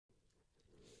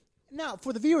Now,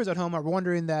 for the viewers at home are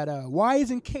wondering that why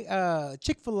isn't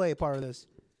Chick-fil-A part of this?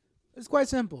 It's quite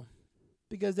simple.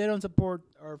 Because they don't support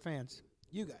our fans.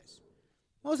 You guys.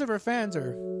 Most of our fans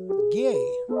are gay.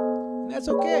 And that's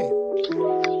okay.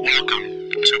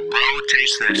 Welcome to Bro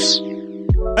Taste This.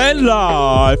 And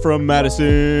live from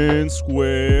Madison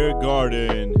Square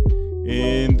Garden.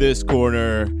 In this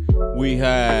corner, we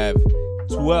have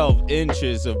 12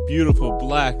 inches of beautiful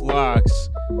black locks.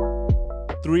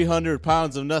 300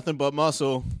 pounds of nothing but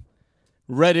muscle.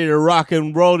 Ready to rock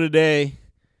and roll today.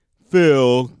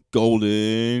 Phill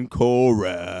Golden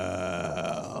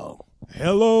Corral.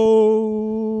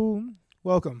 Hello.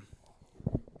 Welcome.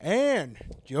 And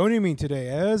joining me today,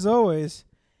 as always,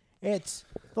 it's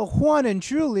the one and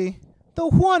truly, the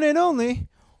one and only,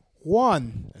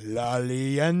 Juan, La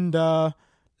Leyenda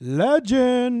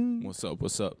Legend. What's up?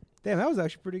 What's up? Damn, that was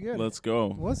actually pretty good. Let's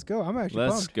go. Let's go. I'm actually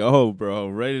Let's pumped. go, bro.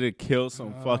 Ready to kill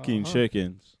some fucking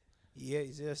chickens.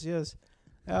 Yes.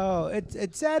 Oh,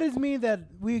 it saddens me that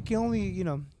we can only,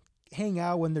 hang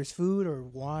out when there's food or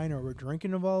wine or we're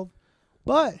drinking involved.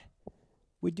 But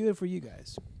we do it for you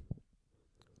guys.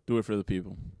 Do it for the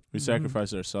people. We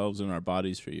sacrifice ourselves and our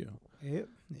bodies for you. Yep.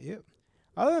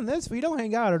 Other than this, we don't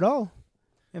hang out at all.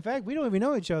 In fact, we don't even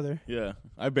know each other. Yeah.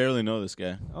 I barely know this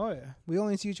guy. Oh, yeah. We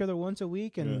only see each other once a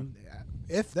week, and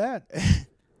if that.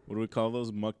 What do we call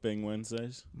those? Mukbang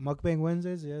Wednesdays? Mukbang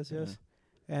Wednesdays, yes. Yeah.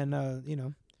 And,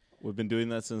 We've been doing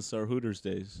that since our Hooters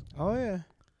days. Oh, yeah.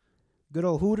 Good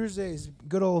old Hooters days.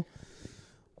 Good old,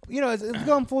 it's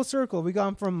gone full circle. We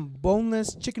gone from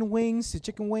boneless chicken wings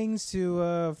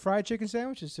to fried chicken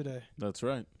sandwiches today. That's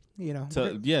right.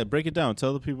 Break it down.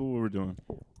 Tell the people what we're doing.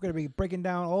 We're going to be breaking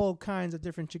down all kinds of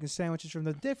different chicken sandwiches from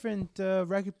the different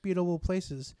reputable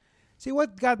places. See,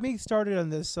 what got me started on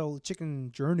this whole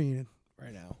chicken journey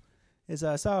right now is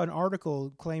I saw an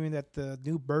article claiming that the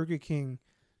new Burger King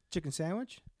chicken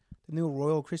sandwich, the new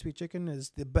Royal Crispy Chicken,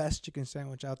 is the best chicken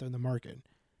sandwich out there in the market.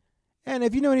 And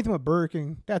if you know anything about Burger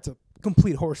King, that's a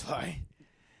complete horsefly.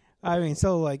 I mean,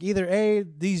 so either A,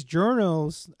 these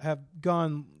journals have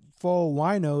gone full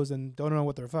winos and don't know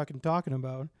what they're fucking talking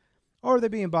about, or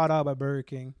they're being bought out by Burger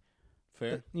King.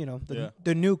 Fair.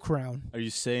 The new crown. Are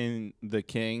you saying the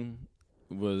king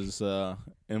was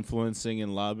influencing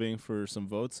and lobbying for some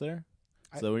votes there?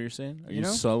 Is that what you're saying? Are you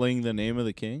sullying the name of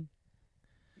the king?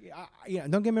 Yeah,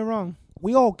 don't get me wrong.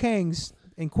 We all kings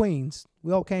and queens.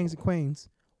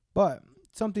 But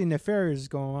something nefarious is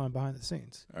going on behind the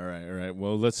scenes. All right.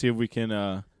 Well, let's see if we can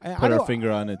put our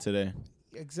finger on it today.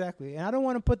 Exactly. And I don't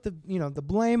want to put the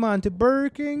blame onto Burger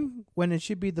King when it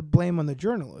should be the blame on the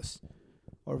journalist,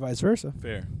 or vice versa.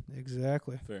 Fair.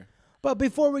 Exactly. Fair. But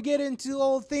before we get into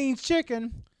all things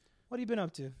chicken, what have you been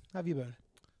up to? How have you been?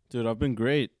 Dude, I've been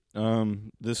great.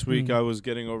 This week I was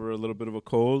getting over a little bit of a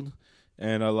cold,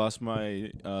 and I lost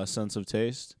my sense of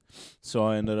taste. So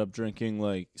I ended up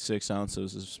drinking 6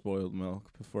 ounces of spoiled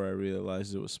milk before I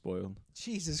realized it was spoiled.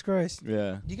 Jesus Christ.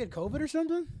 Yeah. Did you get COVID or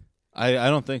something? I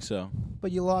don't think so.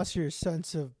 But you lost your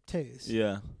sense of taste.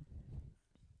 Yeah.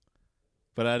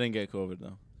 But I didn't get COVID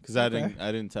though, because I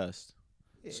didn't test.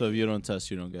 So if you don't test,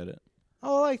 you don't get it.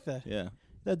 Oh, I like that. Yeah.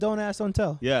 That don't ask, don't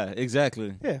tell. Yeah,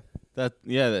 exactly. Yeah.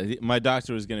 My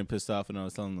doctor was getting pissed off, and I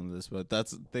was telling them this, but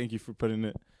thank you for putting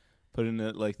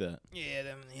it like that. Yeah,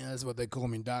 that's what they call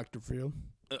me, Dr. Phill.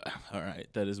 All right,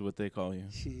 that is what they call you.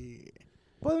 Shit.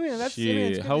 Well,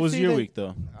 it's How was your week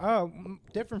though? Oh,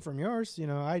 different from yours.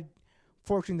 I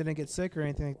fortunately didn't get sick or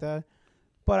anything like that,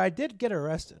 but I did get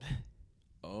arrested.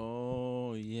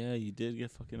 Oh yeah, you did get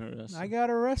fucking arrested. I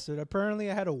got arrested. Apparently,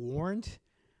 I had a warrant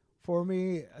for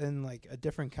me in a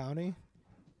different county,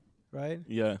 right?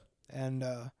 Yeah. And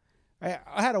I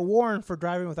had a warrant for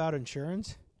driving without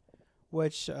insurance,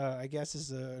 which I guess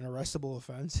is an arrestable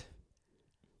offense.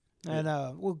 And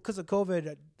because of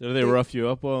COVID, Did they rough you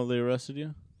up while they arrested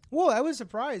you? Well, I was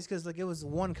surprised because it was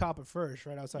one cop at first,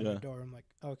 right outside the door. I'm like,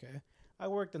 okay. I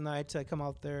work the nights. I come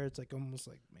out there. It's almost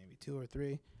maybe 2 or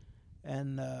 3,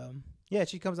 and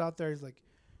she comes out there. He's like,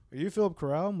 "Are you Philip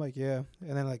Corral?" I'm like, "Yeah."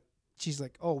 And then she's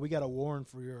like, "Oh, we got a warrant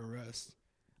for your arrest."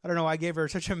 I don't know why I gave her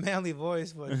such a manly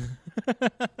voice, but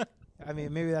I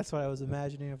mean, maybe that's what I was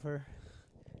imagining of her.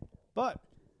 But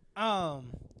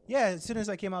as soon as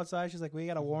I came outside, she's like, "We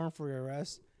got a warrant for your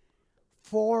arrest."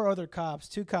 4 other cops.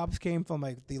 2 cops came from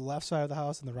the left side of the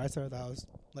house and the right side of the house.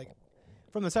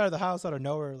 From the side of the house out of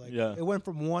nowhere. It went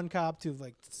from 1 cop to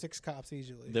 6 cops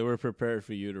easily. They were prepared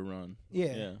for you to run. Yeah.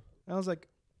 And I was like,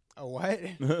 "Oh, what?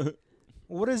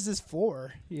 What is this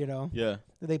for?" Yeah.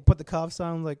 They put the cuffs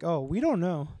on. I'm like, "Oh, we don't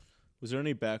know." Was there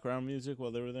any background music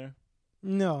while they were there?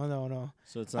 No.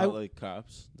 So it's not like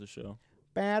Cops, the show?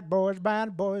 Bad boys,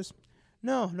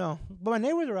 No. But my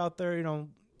neighbors are out there.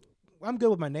 I'm good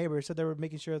with my neighbors, so they were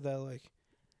making sure that like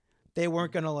they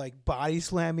weren't gonna like body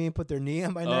slam me and put their knee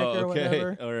on my neck or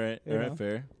whatever. All right,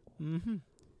 fair. Mm-hmm.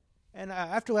 And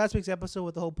after last week's episode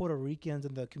with the whole Puerto Ricans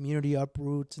and the community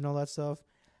uproots and all that stuff,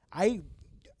 I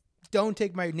don't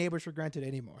take my neighbors for granted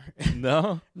anymore.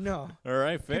 No? No. All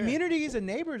right, fair. Communities and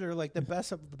neighbors are like the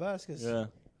best of the best. Cause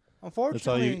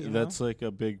unfortunately, that's like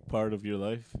a big part of your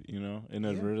life,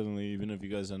 inadvertently, even if you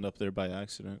guys end up there by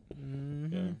accident.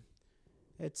 Mm-hmm. Yeah.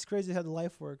 It's crazy how the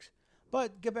life works.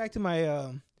 But get back to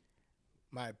my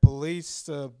my police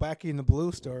Backy in the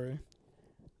Blue story.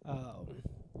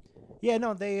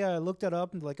 They looked it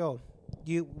up and like, oh,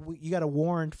 you got a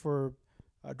warrant for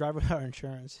driving without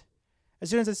insurance. As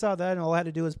soon as I saw that, and all I had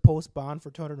to do was post bond for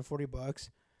 $240.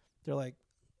 They're like,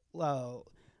 well,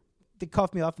 they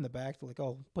cuffed me off in the back. They're like,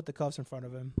 oh, put the cuffs in front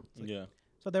of him. Like, yeah.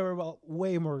 So they were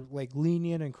way more like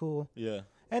lenient and cool. Yeah.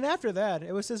 And after that,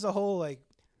 it was just a whole like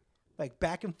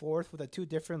back and forth with the two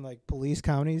different like police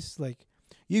counties. Like,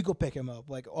 you go pick him up.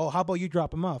 Like, oh, how about you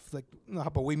drop him off? Like, no, how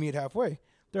about we meet halfway?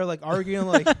 They're like arguing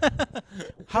like,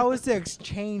 how is the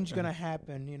exchange gonna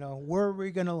happen? Where are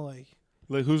we gonna like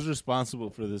who's responsible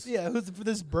for this? Yeah, who's for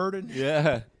this burden?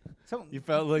 Yeah. So you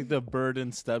felt like the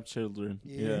burdened stepchildren.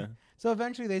 Yeah. So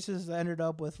eventually they just ended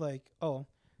up with like, oh,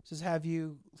 just have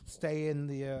you stay in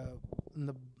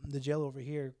the jail over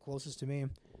here closest to me,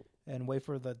 and wait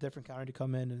for the different county to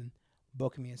come in and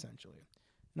book me essentially.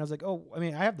 And I was like, oh, I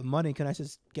mean, I have the money. Can I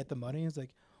just get the money? It's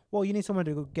like, well, you need someone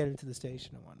to go get it to the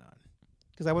station and whatnot.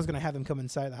 Because I was going to have them come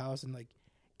inside the house and, like,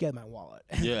 get my wallet.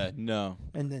 Yeah, no.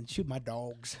 And then shoot my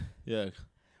dogs. Yeah.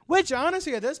 Which,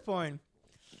 honestly, at this point,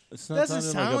 doesn't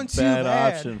sound like a too bad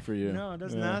bad option for you. No, it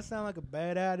does not sound like a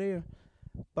bad idea.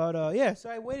 But, so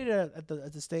I waited at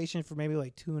the station for maybe,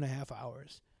 like, 2.5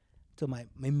 hours till my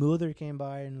mother came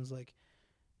by and was, like,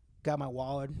 got my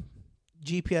wallet.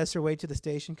 GPS her way to the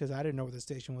station because I didn't know where the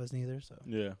station was neither. So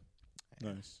yeah,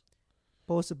 nice.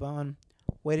 Posted bond,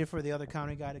 waited for the other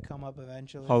county guy to come up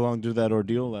eventually. How long did that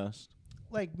ordeal last?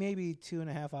 Like maybe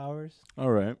 2.5 hours. All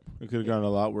right, it could have gotten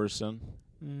a lot worse then.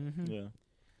 Mm-hmm. Yeah,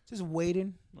 just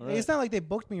waiting. Right. It's not like they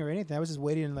booked me or anything. I was just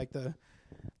waiting in like the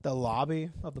lobby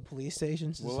of the police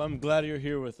stations. Well, I'm glad you're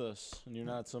here with us and you're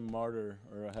not some martyr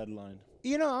or a headline.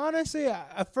 Honestly,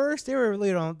 at first they were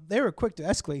they were quick to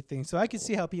escalate things, so I could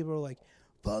see how people were like,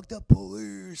 "Fuck the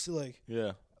police!" Like,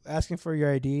 asking for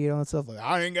your ID and all that stuff. Like,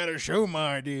 I ain't gotta show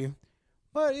my ID.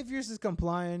 But if you're just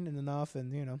compliant and enough,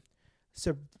 and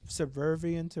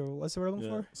subservient or what's the word I'm looking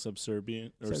for?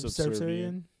 Subservient or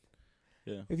subservient.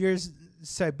 Yeah. If you're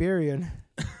Siberian.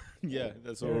 Yeah,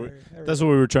 that's what we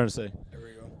were trying to say. There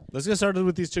we go. Let's get started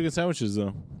with these chicken sandwiches,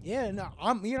 though. Yeah, no,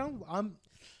 I'm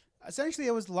essentially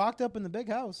I was locked up in the big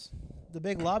house, the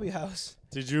big lobby house.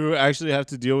 Did you actually have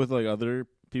to deal with like other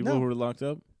people who were locked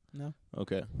up? No.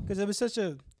 Okay. Because it was such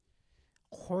a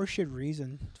horseshit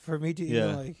reason for me to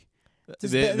even like.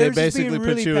 They basically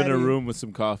put you in a room with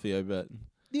some coffee, I bet.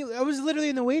 I was literally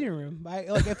in the waiting room.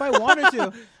 If I wanted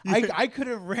to, I could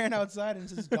have ran outside and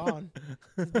just gone.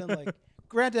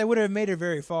 Granted, I wouldn't have made it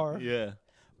very far. Yeah.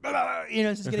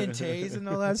 Just getting tased and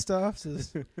all that stuff. So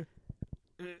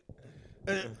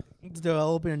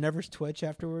developing a nervous twitch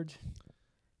afterwards.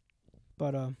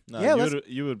 But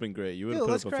you would have been great. You would have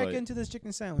let's crack into this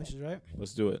chicken sandwiches, right?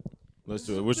 Let's do it.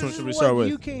 Which one should we start with?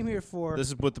 You came here for. This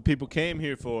is what the people came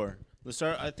here for. Let's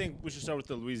start. I think we should start with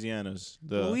the Louisianas.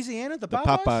 The Popeyes?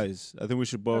 Popeyes. I think we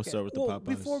should both start with the Popeyes.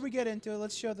 Before we get into it,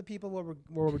 let's show the people what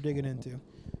we're digging into.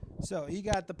 So you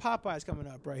got the Popeyes coming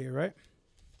up right here, right?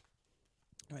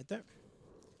 Right there.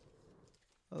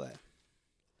 Look at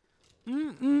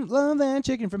that. Love that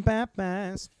chicken from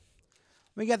Popeyes.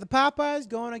 We got the Popeyes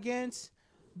going against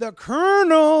the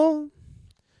Colonel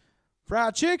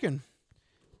fried chicken.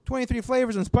 23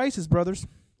 flavors and spices, brothers.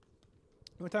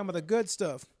 We're talking about the good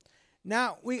stuff.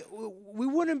 Now, we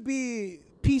wouldn't be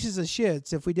pieces of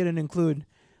shits if we didn't include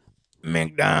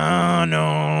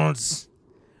McDonald's.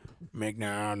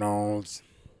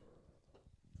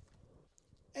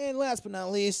 And last but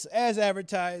not least, as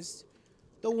advertised,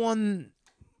 the one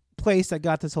place that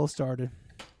got this whole started,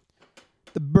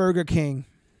 the Burger King.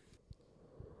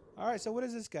 All right, so what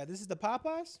is this guy? This is the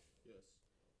Popeyes? Yes.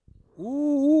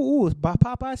 Ooh,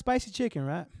 Popeye spicy chicken,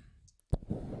 right?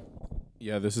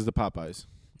 Yeah, this is the Popeyes.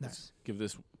 Nice. Let's give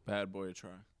this bad boy a try.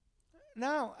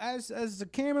 Now, as the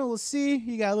camera will see,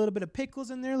 you got a little bit of pickles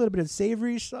in there, a little bit of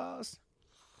savory sauce.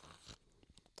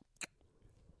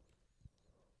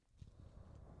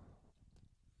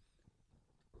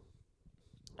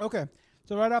 Okay,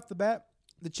 so right off the bat,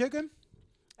 the chicken,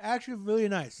 Actually, really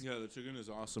nice. Yeah, the chicken is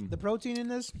awesome. The protein in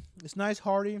this is nice,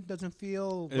 hearty. Doesn't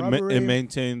feel It rubbery.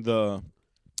 maintained the.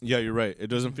 Yeah, you're right. It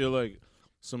doesn't feel like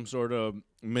some sort of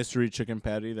mystery chicken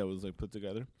patty that was like put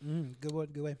together.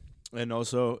 Good way. And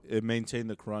also, it maintained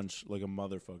the crunch like a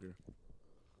motherfucker.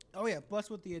 Oh yeah, plus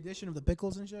with the addition of the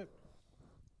pickles and shit,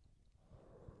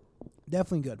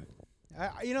 definitely good.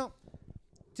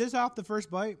 Just off the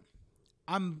first bite,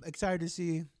 I'm excited to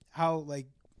see how like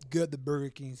good the Burger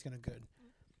King's gonna good.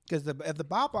 Because if the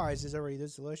Popeyes is already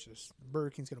this delicious, Burger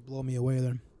King's gonna blow me away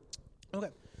then. Okay,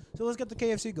 so let's get the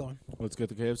KFC going. Let's get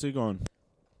the KFC going.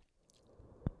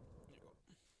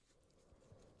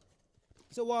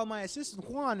 So while my assistant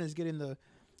Juan is getting the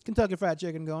Kentucky Fried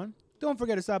Chicken going, don't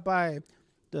forget to stop by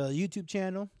the YouTube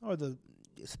channel or the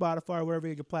Spotify or wherever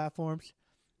you get your platforms.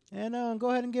 And go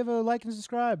ahead and give a like and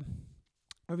subscribe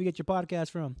wherever you get your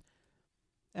podcast from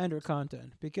and our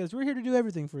content. Because we're here to do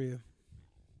everything for you.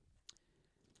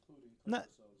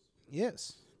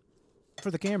 Yes.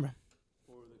 For the camera.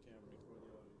 For the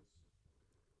audience.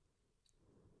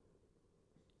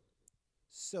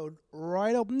 So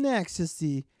right up next is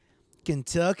the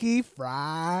Kentucky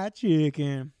Fried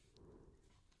Chicken.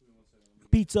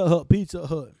 Pizza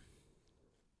Hut.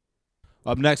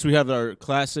 Up next, we have our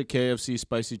classic KFC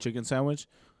spicy chicken sandwich.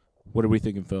 What are we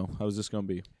thinking, Phil? How's this going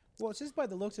to be? Well, just by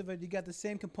the looks of it, you got the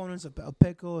same components of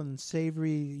pickle and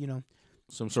savory,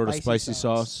 Some sort of spicy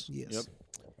sauce. Yes. Yep.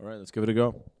 All right, let's give it a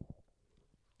go.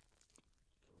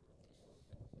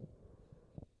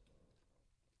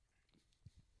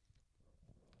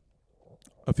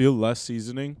 I feel less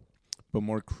seasoning, but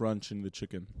more crunch in the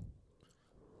chicken.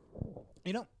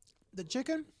 The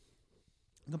chicken,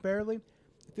 comparatively,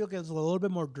 I feel like it's a little bit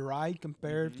more dry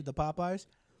compared to the Popeyes.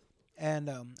 And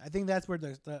I think that's where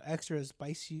the extra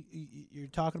spicy you're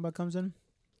talking about comes in.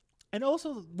 And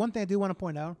also, one thing I do want to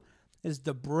point out is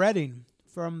the breading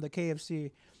from the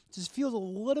KFC just feels a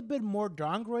little bit more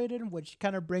downgraded, which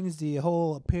kind of brings the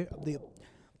whole the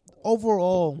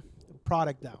overall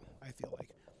product down, I feel like.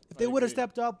 If they would have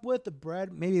stepped up with the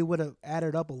bread, maybe it would have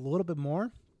added up a little bit more.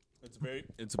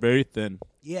 It's very thin.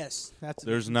 Yes,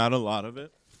 There's not a lot of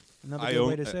it. Another good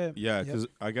way to say it. Yeah, because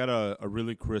I got a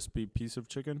really crispy piece of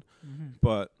chicken,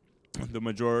 but the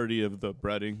majority of the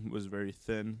breading was very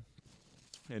thin,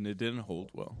 and it didn't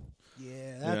hold well.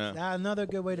 Yeah, that's another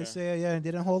good way to say it. Yeah, it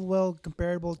didn't hold well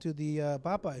comparable to the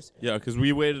Popeyes. Yeah, because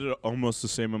we waited almost the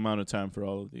same amount of time for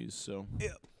all of these. So yeah.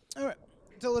 All right,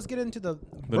 so let's get into the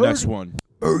next one.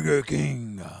 Burger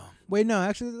King. Wait, no,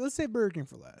 actually, let's say Burger King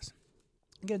for last.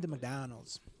 Get into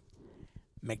McDonald's.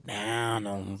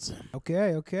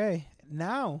 Okay.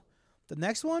 Now, the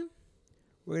next one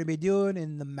we're going to be doing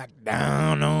in the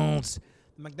McDonald's.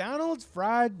 McDonald's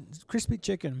fried crispy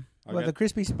chicken. The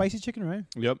crispy spicy chicken, right?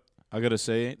 Yep. I got to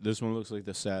say, this one looks like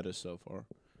the saddest so far.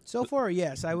 So far,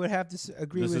 yes. I would have to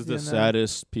agree with you. This is the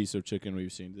saddest piece of chicken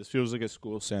we've seen. This feels like a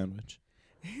school sandwich.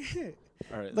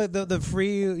 All right. Like the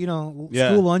free,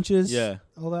 school lunches. Yeah.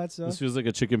 All that stuff. This feels like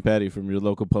a chicken patty from your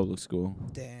local public school.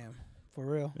 Damn. For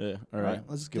real. Yeah. All right.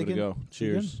 Let's give it a go.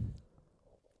 Cheers.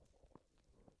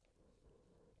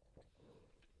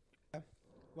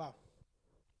 Wow.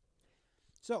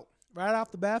 So, right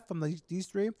off the bat from these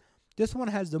three, this one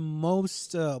has the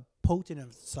most potent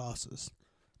of sauces,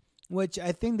 which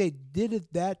I think they did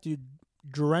that to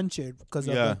drench it because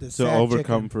of the sad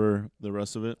overcome chicken. For the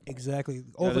rest of it. Exactly.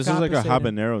 Yeah, this is like a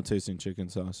habanero tasting chicken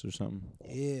sauce or something.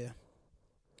 Yeah.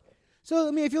 So,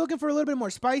 I mean, if you're looking for a little bit more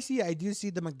spicy, I do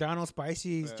see the McDonald's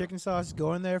spicy chicken sauce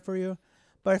going there for you.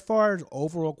 But as far as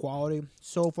overall quality,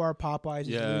 so far Popeyes is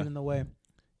leading the way.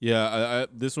 Yeah,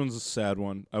 this one's a sad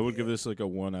one. I would give this like a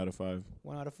 1 out of 5.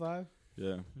 1 out of 5?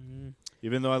 Yeah.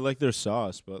 Even though I like their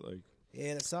sauce, but like...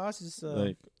 Yeah, the sauce is...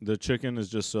 like, the chicken is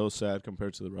just so sad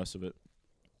compared to the rest of it.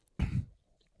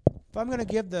 If I'm going to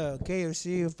give the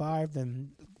KFC a 5, then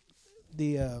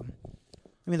the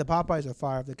Popeyes are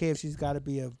 5. The KFC's got to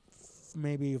be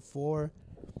maybe a 4.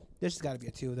 This has got to be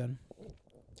a 2 then.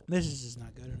 This is just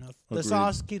not good enough. Agreed. The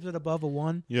sauce keeps it above a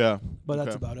 1. Yeah. But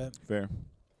that's about it. Fair.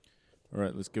 All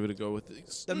right, let's give it a go with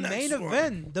these. The main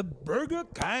event, the Burger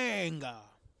King.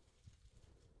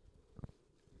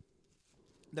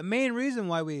 The main reason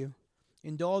why we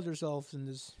indulge ourselves in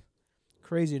this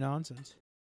crazy nonsense.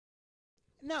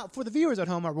 Now, for the viewers at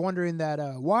home are wondering that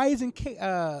why isn't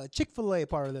Chick-fil-A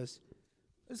part of this?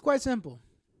 It's quite simple.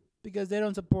 Because they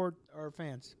don't support our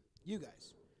fans. You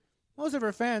guys. Most of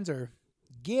our fans are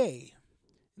gay.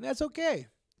 And that's okay.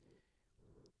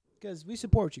 Because we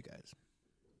support you guys.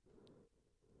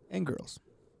 And girls.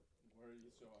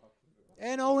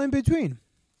 And all in between.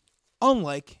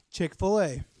 Unlike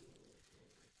Chick-fil-A.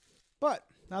 But,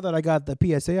 now that I got the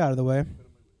PSA out of the way,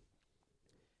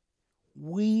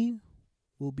 we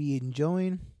will be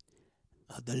enjoying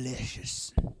a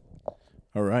delicious.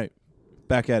 All right.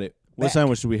 Back at it. What Back.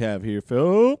 sandwich do we have here,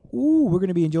 Phil? Ooh, we're going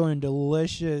to be enjoying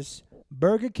delicious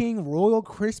Burger King Royal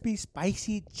Crispy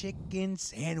Spicy Chicken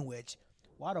Sandwich.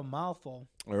 What a mouthful.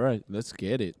 All right, let's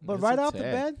get it. But Let's right off the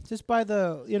attack. bat, just by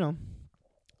the,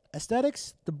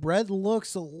 aesthetics, the bread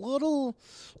looks a little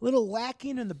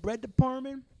lacking in the bread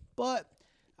department, but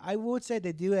I would say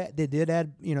they did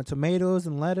add, tomatoes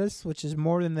and lettuce, which is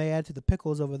more than they add to the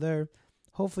pickles over there.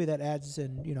 Hopefully that adds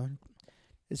in,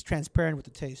 it's transparent with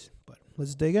the taste. But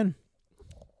let's dig in.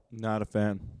 Not a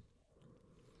fan.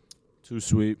 Too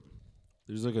sweet.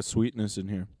 There's like a sweetness in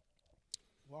here.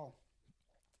 Wow.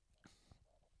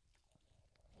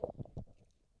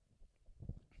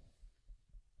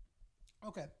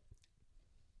 Okay.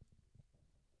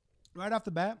 Right off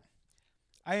the bat,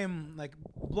 I am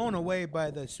blown away by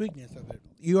the sweetness of it.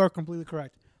 You are completely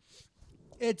correct.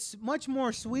 It's much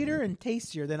more sweeter and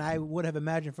tastier than I would have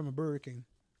imagined from a Burger King.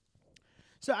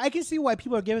 So I can see why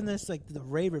people are giving this the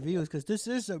rave reviews, because this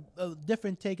is a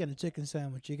different take on a chicken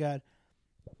sandwich. You got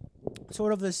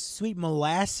sort of this sweet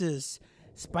molasses,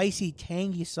 spicy,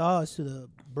 tangy sauce to the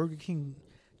Burger King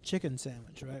chicken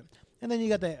sandwich, right? And then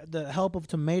you got the help of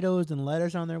tomatoes and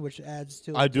lettuce on there, which adds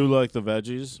to. I do like the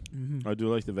veggies. Mm-hmm. I do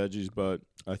like the veggies, but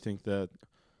I think that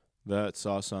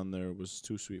sauce on there was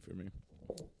too sweet for me.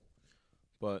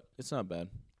 But it's not bad.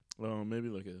 Maybe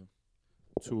like a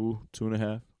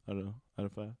 2.5. I don't know, out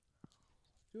of 5.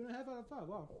 2.5 out of 5.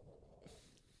 Wow.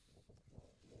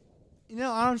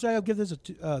 Honestly, I'll give this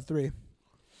a 3.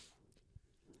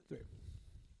 3.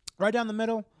 Right down the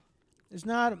middle. It's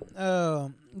not.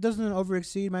 It doesn't over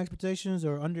exceed my expectations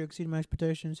or under exceed my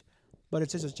expectations, but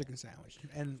it's just a chicken sandwich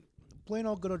and plain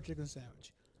old good old chicken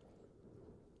sandwich.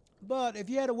 But if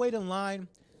you had to wait in line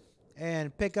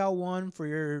and pick out one for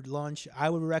your lunch, I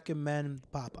would recommend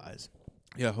Popeyes.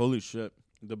 Yeah, holy shit.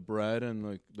 The bread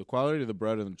and the quality of the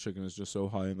bread and the chicken is just so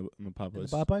high in the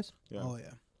Popeyes. The Popeyes? Yeah. Oh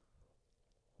yeah.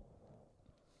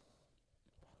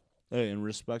 Hey, and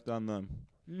respect on them.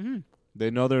 Mm-hmm. They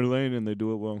know their lane and they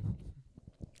do it well.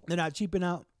 They're not cheaping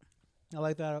out. I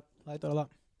like that. I like that a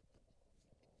lot.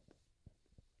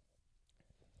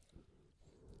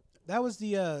 That was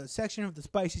the section of the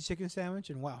spicy chicken sandwich,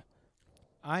 and wow,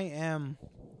 I am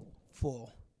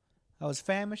full. I was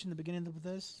famished in the beginning of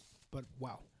this, but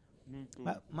wow.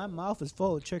 My mouth is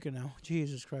full of chicken now.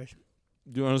 Jesus Christ.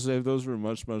 Do you want to save those for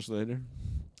much, much later?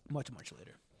 Much, much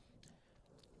later.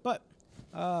 But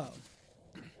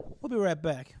we'll be right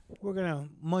back. We're going to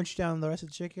munch down the rest of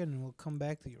the chicken, and we'll come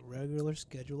back to your regular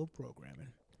schedule of programming.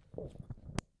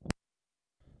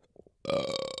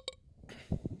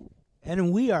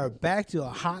 And we are back to a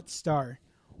hot start.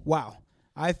 Wow.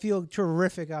 I feel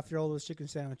terrific after all those chicken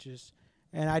sandwiches.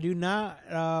 And I do not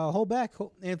hold back.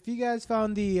 If you guys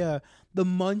found the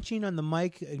munching on the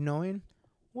mic annoying,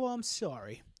 well, I'm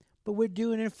sorry. But we're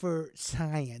doing it for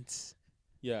science.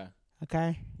 Yeah.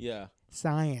 Okay? Yeah.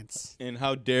 Science. And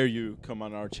how dare you come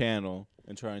on our channel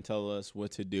and try and tell us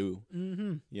what to do?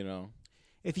 Mm-hmm.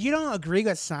 If you don't agree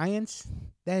with science,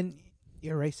 then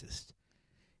you're racist.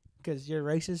 Because you're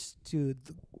racist to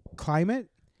the climate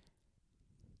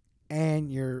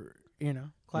and you're,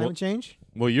 climate change.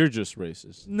 Well, you're just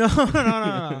racist. No.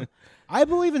 I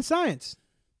believe in science.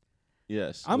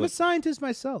 Yes. I'm a scientist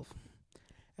myself.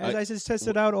 As I just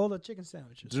tested out all the chicken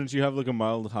sandwiches. Didn't you have a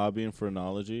mild hobby in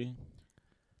phrenology?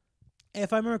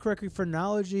 If I remember correctly,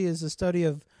 phrenology is the study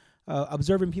of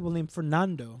observing people named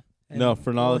Fernando. No,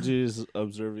 phrenology is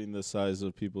observing the size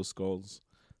of people's skulls,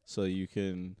 so you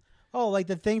can. Oh, like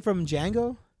the thing from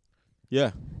Django?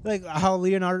 Yeah. Like how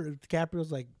Leonardo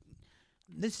DiCaprio's like,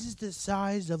 this is the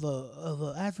size of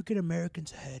a African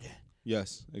American's head.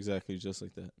 Yes, exactly, just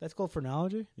like that. That's called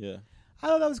phrenology? Yeah. I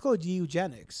thought that was called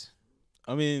eugenics.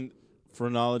 I mean,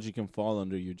 phrenology can fall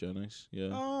under eugenics. Yeah.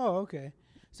 Oh, okay.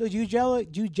 So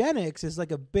eugenics is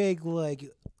like a big,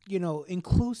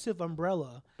 inclusive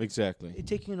umbrella. Exactly. It's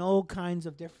taking all kinds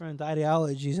of different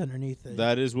ideologies underneath it.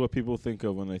 That is what people think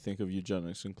of when they think of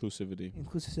eugenics, inclusivity.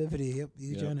 Inclusivity, yep,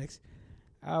 eugenics.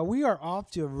 We are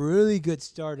off to a really good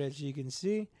start, as you can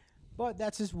see. But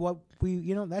that's just what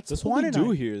that's what we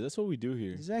do here. That's what we do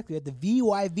here. Exactly, at the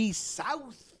VYV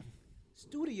South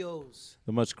Studios.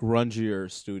 The much grungier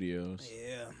studios.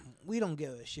 Yeah, we don't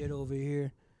give a shit over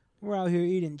here. We're out here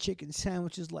eating chicken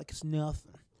sandwiches like it's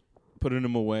nothing. Putting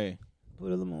them away.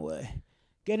 Putting them away.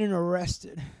 Getting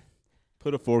arrested.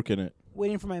 Put a fork in it.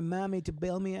 Waiting for my mommy to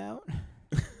bail me out.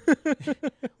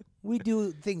 We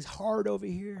do things hard over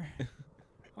here.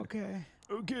 Okay.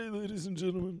 Okay, ladies I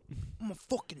I'm a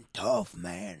fucking tough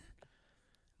man.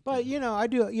 But,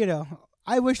 I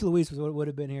I wish Luis would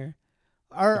have been here.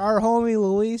 Our homie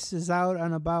Luis is out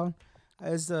and about.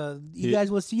 As you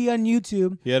guys will see on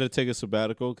YouTube. He had to take a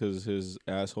sabbatical because his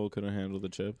asshole couldn't handle the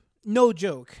chip. No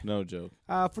joke. No joke.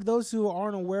 For those who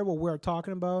aren't aware what we're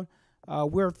talking about,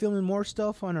 we're filming more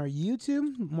stuff on our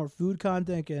YouTube, more food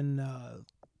content and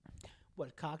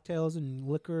cocktails and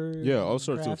liquor. Yeah, all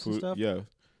sorts of food. Stuff. Yeah,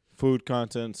 food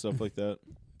content, stuff like that.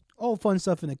 All fun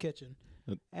stuff in the kitchen.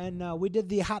 And we did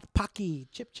the hot pocky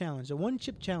chip challenge, the one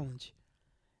chip challenge.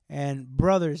 And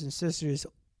brothers and sisters,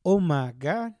 oh my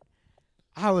God,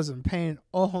 I was in pain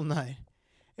all night.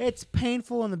 It's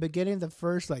painful in the beginning, the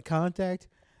first contact,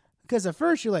 because at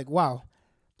first you're like, wow,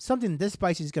 something this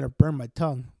spicy is gonna burn my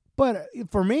tongue. But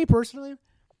for me personally,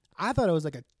 I thought it was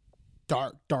like a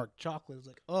dark chocolate. It was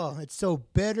like, oh, it's so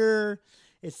bitter.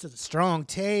 It's a strong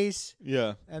taste.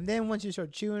 Yeah. And then once you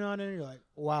start chewing on it, you're like,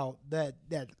 wow,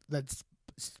 that's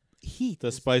heat.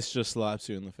 The spice just slaps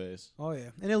you in the face. Oh yeah,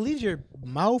 and it leaves your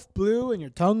mouth blue and your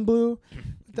tongue blue.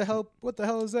 What the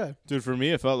hell is that? Dude, for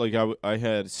me, it felt like I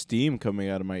had steam coming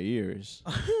out of my ears.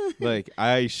 Like,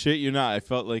 I shit you not, I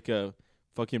felt like a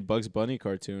fucking Bugs Bunny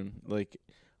cartoon. Like,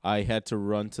 I had to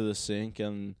run to the sink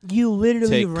and you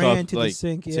literally ran to the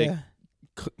sink. Yeah.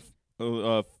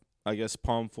 I guess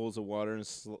palmfuls of water and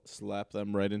slap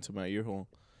them right into my ear hole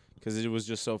because it was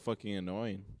just so fucking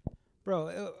annoying.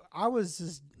 Bro, I was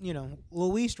just,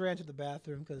 Luis ran to the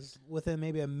bathroom because within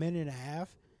maybe a minute and a half,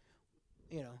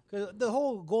 because the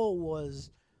whole goal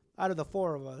was out of the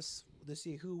four of us to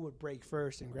see who would break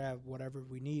first and grab whatever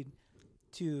we need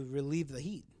to relieve the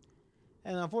heat.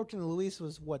 And unfortunately, Luis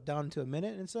was, down to a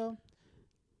minute and so?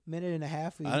 Minute and a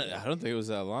half. I don't think it was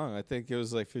that long. I think it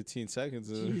was like 15 seconds.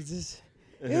 Jesus.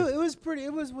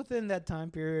 It was within that time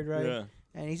period, right? Yeah.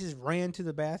 And he just ran to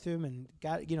the bathroom and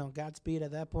got speed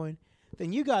at that point.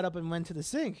 Then you got up and went to the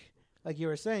sink, like you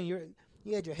were saying. You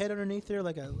had your head underneath there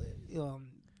like a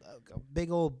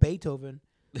big old Beethoven,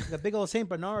 like a big old Saint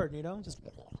Bernard, just.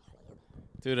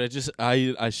 Dude,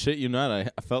 I shit you not.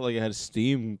 I felt like I had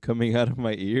steam coming out of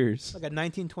my ears, like a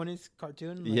 1920s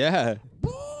cartoon. Like, yeah.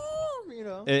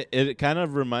 Boom, It kind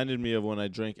of reminded me of when I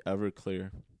drank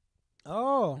Everclear.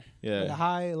 Oh. Yeah. Like a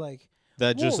high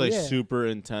that just super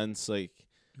intense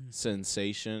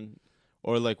sensation.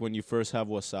 Or like when you first have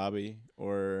wasabi,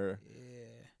 or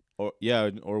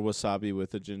wasabi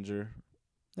with a ginger.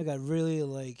 Like I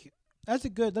really that's a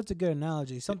good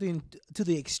analogy. Something to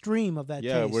the extreme of that.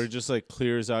 Yeah, taste. where it just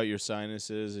clears out your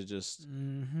sinuses. It just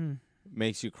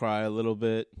makes you cry a little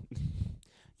bit.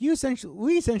 We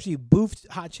essentially boofed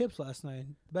hot chips last night.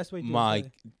 Best way to do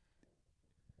it.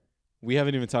 We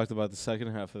haven't even talked about the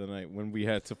second half of the night when we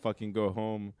had to fucking go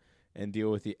home and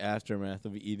deal with the aftermath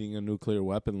of eating a nuclear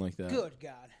weapon like that. Good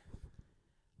God.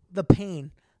 The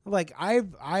pain.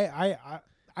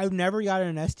 I've never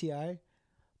gotten an STI,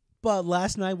 but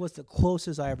last night was the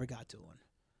closest I ever got to one.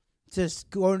 Just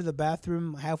going to the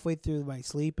bathroom halfway through my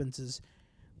sleep and just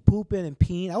pooping and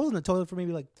peeing. I was in the toilet for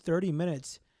maybe 30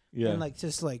 minutes. Yeah. And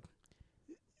just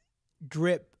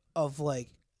drip of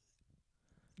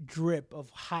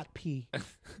hot pee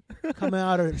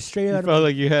coming straight out of. Felt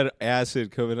like you had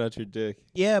acid coming out your dick.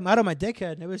 Yeah, out of my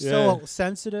dickhead. It was so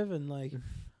sensitive and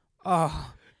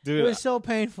dude, it was so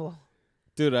painful.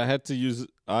 Dude, I had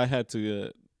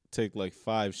to take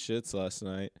 5 shits last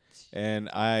night, and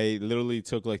I literally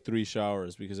took 3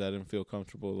 showers because I didn't feel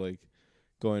comfortable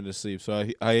going to sleep. So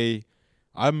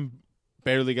I'm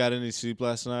barely got any sleep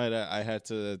last night. I had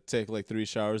to take 3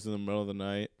 showers in the middle of the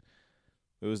night.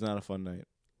 It was not a fun night.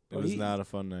 It was not a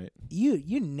fun night.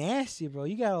 You nasty, bro.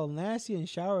 You got all nasty and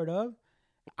showered up.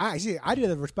 I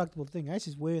did a respectable thing. I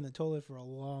just waited in the toilet for a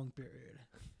long period.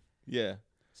 Yeah.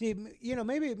 See,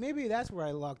 maybe that's where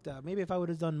I locked up. Maybe if I would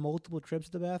have done multiple trips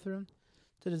to the bathroom,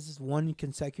 so this is one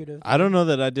consecutive. I don't know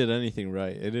that I did anything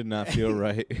right. It did not feel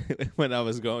right when I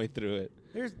was going through it.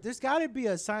 There's got to be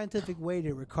a scientific way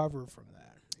to recover from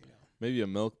that. Maybe a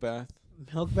milk bath.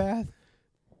 Milk bath.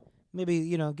 Maybe,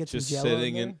 get just some Jello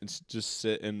sitting in just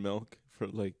sit in milk for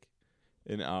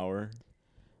an hour.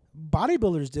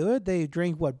 Bodybuilders do it. They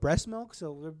drink breast milk,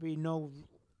 so there'd be no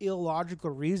illogical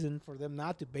reason for them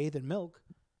not to bathe in milk.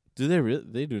 Do they really?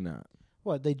 They do not.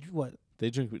 What? They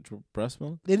drink breast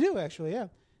milk? They do, actually, yeah.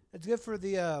 It's good for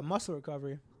the muscle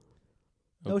recovery.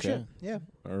 No shit. Yeah.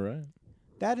 All right.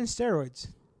 That and steroids.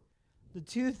 The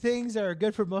two things that are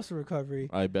good for muscle recovery.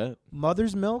 I bet.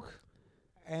 Mother's milk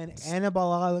and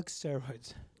anabolic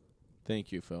steroids.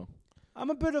 Thank you, Phil. I'm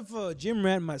a bit of a gym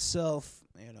rat myself.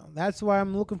 That's why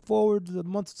I'm looking forward to the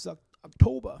month of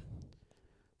October.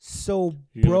 So,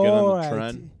 You're gonna bro, get on the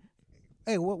trend?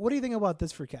 Hey, what do you think about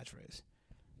this for catchphrase?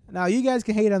 Now you guys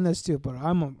can hate on this too, but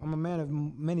I'm a man of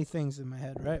many things in my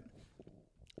head, right?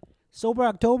 Sober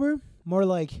October, more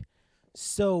like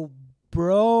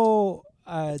SoBRoiety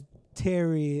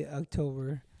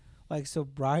October, like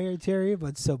sobriety,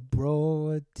 but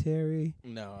SoBRoiety.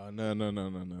 No.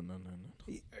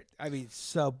 I mean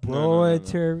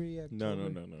SoBRoiety.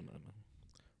 No.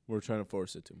 We're trying to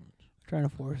force it too much. Trying to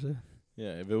force it.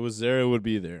 Yeah, if it was there, it would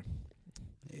be there.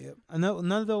 Yep.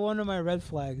 Another one of my red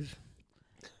flags.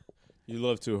 You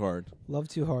love too hard. Love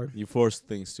too hard. You force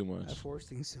things too much. I force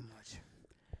things too much.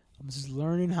 I'm just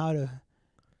learning how to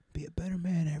be a better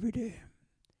man every day.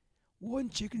 One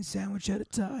chicken sandwich at a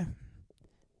time.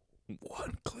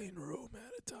 One clean room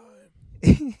at a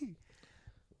time.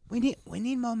 We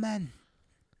need more men.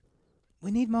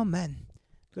 We need more men.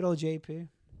 Good old JP.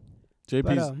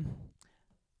 JP's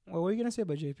what were you gonna say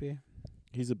about JP?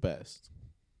 he's the best.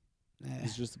 Nah,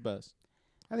 He's just the best.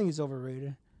 I think he's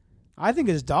overrated. I think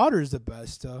his daughter's the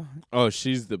best, though. Oh,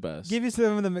 she's the best. Give you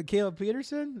some of the Michaela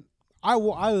Peterson.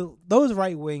 Those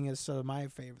right wingers are my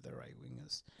favorite. The right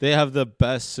wingers. They have the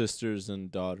best sisters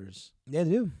and daughters. They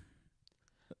do.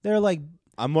 They're like.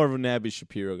 I'm more of a Nabby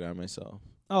Shapiro guy myself.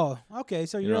 Oh, okay.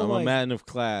 So you're I'm like a man of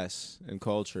class and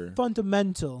culture.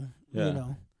 fundamental,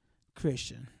 Yeah.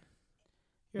 Christian.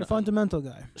 You're a fundamental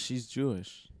guy. She's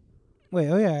Jewish. Wait,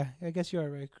 oh yeah, I guess you are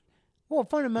right. Well,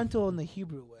 fundamental in the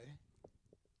Hebrew way,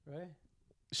 right?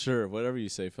 Sure, whatever you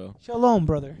say, Phil. Shalom,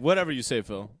 brother. Whatever you say,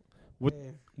 Phil. What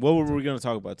Yeah. What were we going to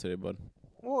talk about today, bud?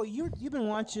 Well, you've been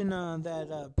watching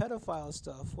that pedophile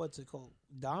stuff. What's it called?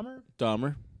 Dahmar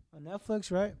Dahmar. on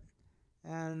Netflix, right?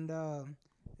 And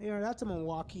that's a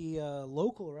Milwaukee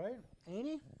local, right? Ain't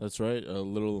he? That's right, a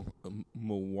little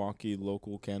Milwaukee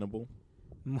local cannibal.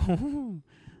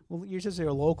 Well, you're just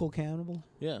a local cannibal.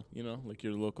 Yeah, like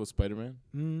your local Spider-Man.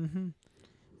 Mm-hmm.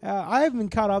 I haven't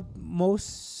caught up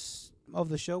most of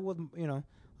the show with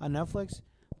on Netflix,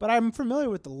 but I'm familiar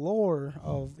with the lore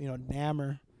of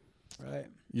Dahmar, right?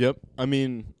 Yep. I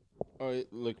mean,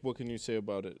 what can you say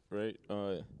about it, right?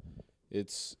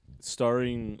 It's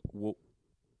starring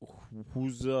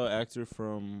who's the actor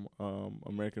from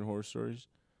American Horror Stories?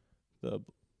 The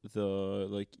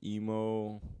like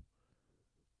emo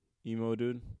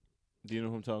dude. Do you know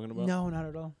who I'm talking about? No, not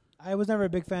at all. I was never a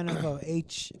big fan of Neither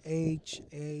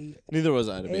was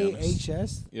I, to be honest.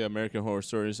 AHS. Yeah, American Horror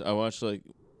Stories. I watched like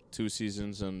 2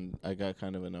 seasons and I got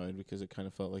kind of annoyed because it kind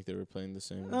of felt like they were playing the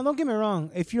same. No, don't get me wrong.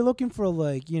 If you're looking for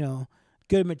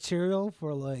good material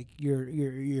for like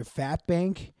your fat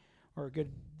bank or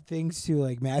good things to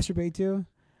like masturbate to,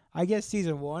 I guess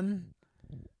season 1,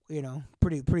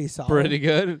 pretty solid. Pretty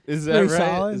good. Is that Pretty right?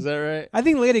 solid. Is that right? I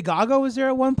think Lady Gaga was there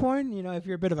at one point. If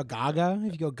you're a bit of a Gaga,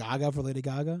 if you go Gaga for Lady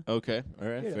Gaga. Okay. All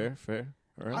right. Fair.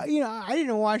 All right. I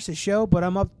didn't watch the show, but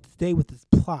I'm up to date with the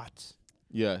plot.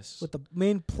 Yes. With the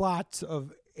main plot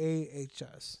of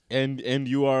AHS. And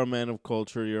you are a man of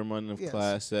culture. You're a man of Yes,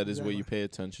 class. That is what exactly. you pay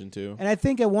attention to. And I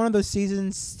think at one of those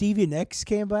seasons, Stevie Nicks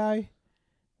came by.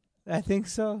 I think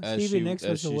so. Stevie Nicks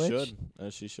was the witch.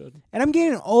 As she should. And I'm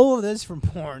getting all of this from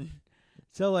porn.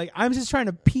 So, I'm just trying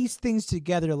to piece things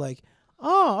together.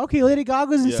 Oh, okay, Lady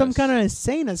Gaga's in some kind of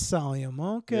insane asylum.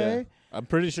 Okay. Yeah. I'm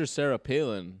pretty sure Sarah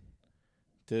Palin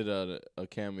did a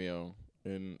cameo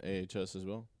in AHS as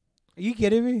well. Are you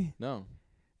kidding me? No.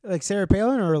 Like Sarah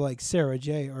Palin or like Sarah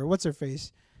J. Or what's her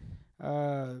face?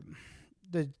 The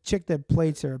chick that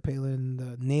played Sarah Palin,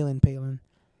 the Nayland Palin.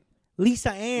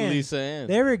 Lisa Ann.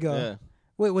 There we go. Yeah.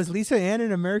 Wait, was Lisa Ann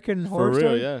in American Horror For real,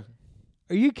 Story? yeah.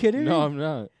 Are you kidding me? No, I'm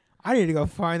not. I need to go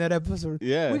find that episode.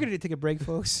 Yeah. We're going to take a break,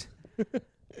 folks.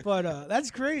 But that's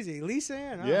crazy. Lisa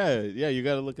Ann. Huh? Yeah, you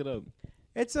got to look it up.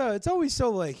 It's always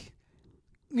so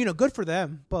good for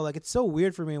them, but it's so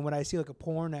weird for me when I see a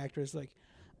porn actress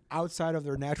outside of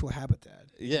their natural habitat.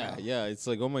 Yeah, yeah. It's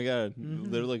like, oh my God,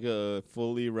 they're like a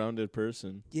fully rounded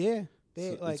person. Yeah.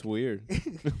 It's weird.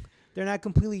 They're not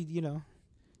completely,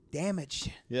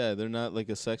 damaged. Yeah, they're not like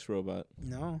a sex robot.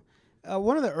 No.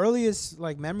 One of the earliest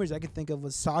memories I could think of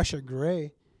was Sasha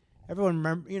Grey. Everyone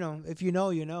remember, if you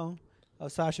know,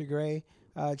 of Sasha Grey.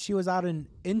 She was out in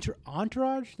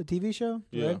Entourage, the TV show.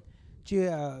 Yeah. Right? She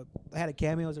had a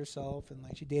cameo as herself, and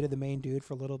she dated the main dude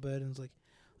for a little bit, and it was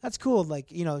that's cool.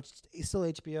 It's still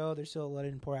HBO. They're still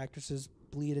letting poor actresses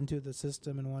bleed into the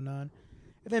system and whatnot.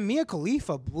 And then Mia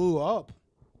Khalifa blew up.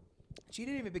 She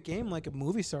didn't even become a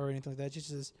movie star or anything like that. She's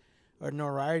just a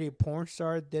notoriety porn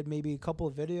star. Did maybe a couple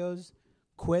of videos,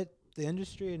 quit the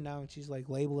industry, and now she's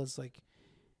labeled as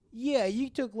yeah, you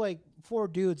took 4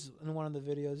 dudes in one of the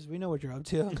videos. We know what you're up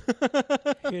to,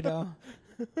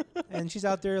 And she's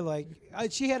out there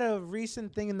she had a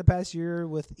recent thing in the past year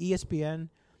with ESPN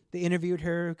they interviewed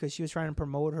her because she was trying to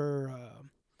promote her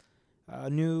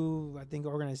new, I think,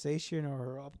 organization or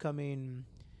her upcoming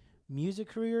music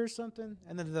career or something.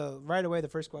 And then right away, the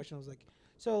first question was like,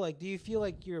 so, like, do you feel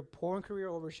like your porn career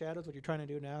overshadows what you're trying to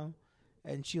do now?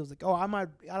 And she was like, oh, I'm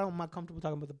not comfortable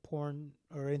talking about the porn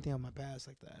or anything on my past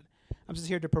like that. I'm just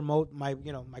here to promote my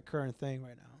current thing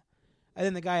right now. And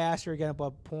then the guy asked her again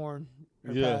about porn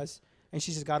or past, and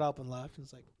she just got up and left. And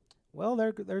it's like, well,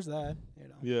 there's that,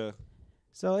 Yeah.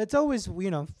 So it's always,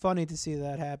 funny to see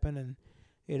that happen. And,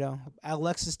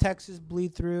 Alexis Texas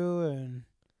bleed through and,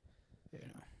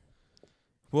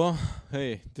 Well,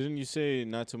 hey, didn't you say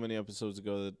not too many episodes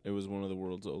ago that it was one of the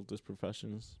world's oldest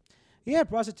professions? Yeah,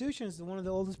 prostitution is one of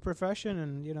the oldest profession,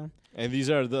 and And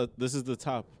this is the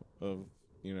top of,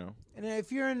 And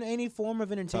if you're in any form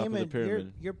of entertainment,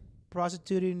 you're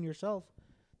prostituting yourself.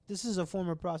 This is a form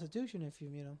of prostitution. If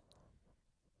you.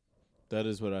 That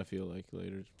is what I feel like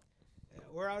later.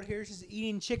 We're out here just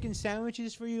eating chicken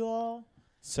sandwiches for you all.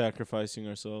 Sacrificing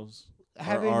ourselves.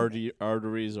 Having our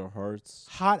arteries, our hearts.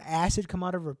 Hot acid come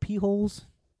out of our pee holes.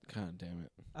 God damn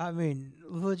it. I mean,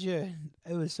 legit.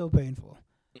 It was so painful.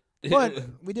 But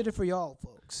we did it for y'all,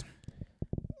 folks.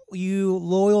 You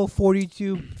loyal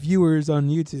 42 viewers on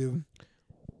YouTube.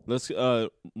 Let's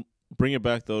bring it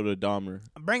back, though, to Dahmar.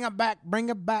 Bring it back. Bring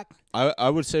it back. I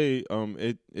would say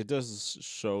it does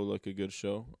show like a good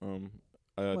show.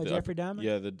 Jeffrey Dahmer?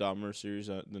 Yeah, the Dahmar series,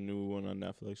 the new one on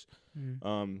Netflix.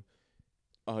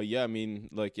 Yeah, I mean,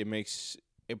 like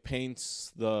it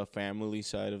paints the family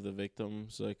side of the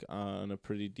victims like on a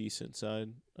pretty decent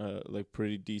side. Like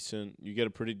pretty decent. You get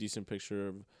a pretty decent picture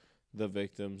of the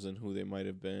victims and who they might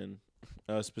have been.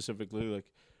 Specifically,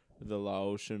 like the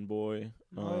Laotian boy.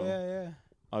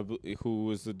 Who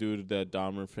was the dude that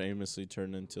Dahmer famously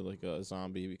turned into like a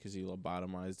zombie because he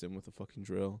lobotomized him with a fucking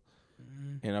drill.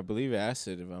 And I believe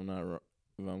acid, if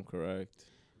I'm correct.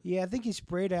 Yeah, I think he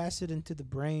sprayed acid into the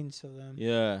brain, so then.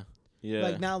 Yeah.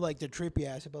 Like not like the trippy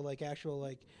acid, but like actual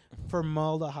like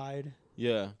formaldehyde.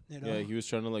 Yeah. Yeah, he was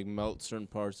trying to like melt certain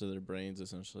parts of their brains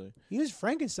essentially. He was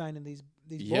Frankenstein in these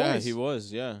boys. Yeah, he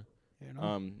was. Yeah.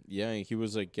 Yeah, he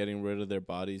was like getting rid of their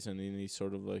bodies, and in any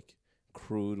sort of like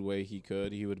crude way he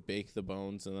could. He would bake the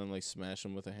bones and then like smash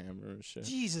them with a hammer and shit.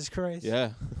 Jesus Christ.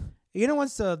 Yeah. You know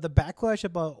what's the backlash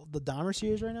about the Dahmer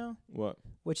series right now? What?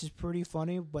 Which is pretty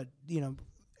funny, but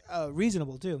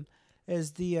reasonable too.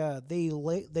 Is they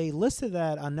listed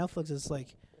that on Netflix as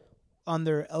like on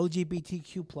their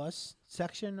LGBTQ plus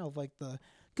section of like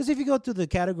because if you go through the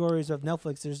categories of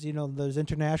Netflix, there's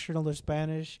international, there's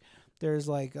Spanish, there's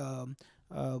like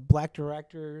black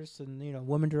directors and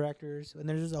women directors, and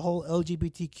there's a whole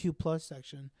LGBTQ plus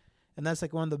section, and that's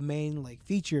like one of the main like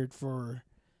featured for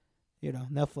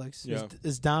Netflix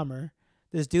is Dahmer,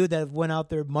 this dude that went out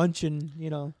there munching.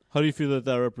 How do you feel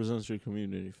that represents your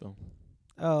community, Phil?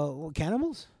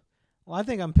 Cannibals? Well, I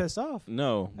think I'm pissed off.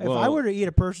 No. If I were to eat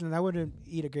a person, I wouldn't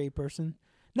eat a gay person.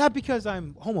 Not because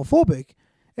I'm homophobic.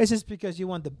 It's just because you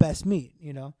want the best meat,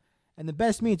 And the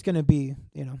best meat's going to be,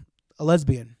 a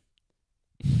lesbian.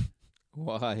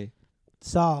 Why?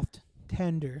 Soft,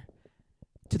 tender,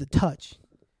 to the touch.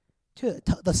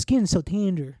 The skin's so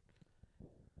tender.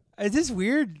 Is this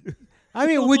weird? I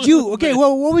mean, would you... Okay,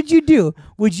 well, what would you do?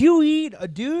 Would you eat a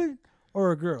dude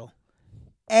or a girl?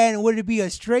 And would it be a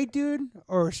straight dude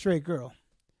or a straight girl?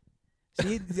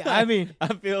 See, I mean...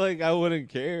 I feel like I wouldn't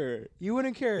care. You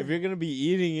wouldn't care? If you're going to be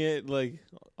eating it, like,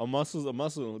 a muscle's a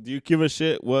muscle. Do you give a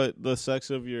shit what the sex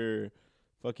of your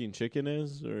fucking chicken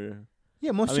is? Or...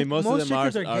 Yeah, most of them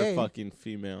are fucking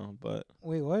female, but...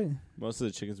 Wait, what? Most of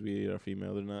the chickens we eat are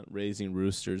female. They're not raising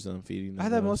roosters and feeding them. I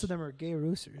thought most of them are gay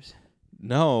roosters.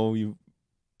 No, you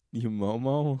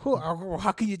momo.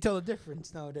 How can you tell the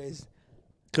difference nowadays?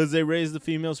 Because they raise the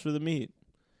females for the meat.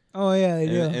 Oh, yeah, they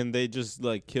do. And they just,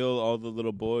 like, kill all the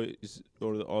little boys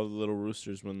or all the little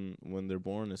roosters when they're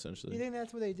born, essentially. You think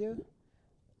that's what they do?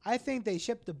 I think they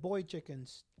ship the boy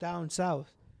chickens down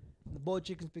south. The boy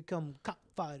chickens become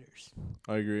cockfighters.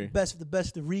 I agree. Best of the best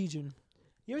of the region.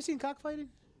 You ever seen cockfighting?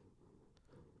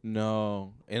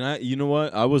 No. And you know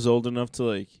what? I was old enough to,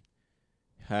 like,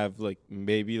 have, like,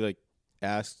 maybe, like,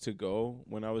 asked to go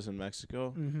when I was in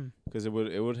Mexico. Because it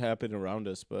would happen around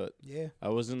us, but yeah, I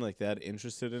wasn't, like, that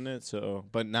interested in it. So,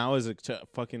 but now as a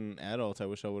fucking adult, I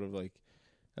wish I would have, like,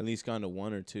 at least gone to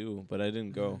one or two, but I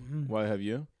didn't go. Why, have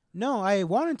you? No, I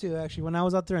wanted to, actually, when I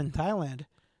was out there in Thailand.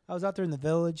 I was out there in the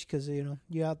village because,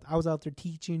 I was out there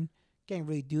teaching. Can't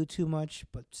really do too much,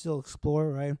 but still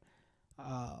explore, right?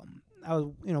 I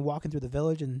was, walking through the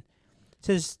village, and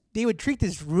says they would treat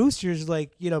these roosters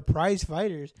like, prize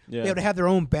fighters. Yeah. They would have their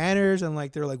own banners and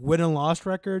like their like win and loss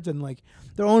records and like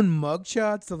their own mug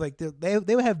shots. So like they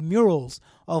would have murals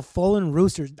of fallen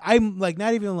roosters. I'm like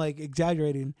not even like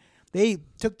exaggerating. They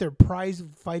took their prize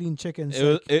fighting chickens.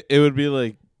 It would be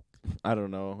like, I don't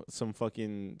know, some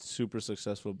fucking super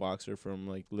successful boxer from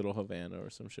like Little Havana or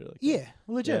some shit like that. Yeah,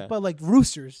 legit. Yeah. But like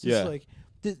roosters, just like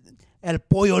El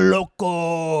Pollo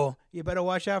Loco. You better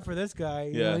watch out for this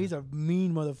guy. You know, he's a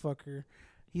mean motherfucker.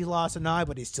 He lost an eye,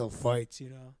 but he still fights.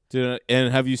 Dude,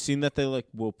 and have you seen that they like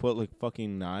will put like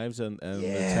fucking knives and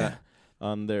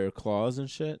on their claws and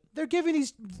shit? They're giving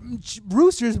these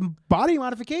roosters body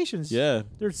modifications. Yeah,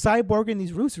 they're cyborging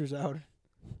these roosters out.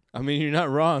 I mean, you're not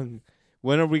wrong.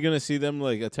 When are we gonna see them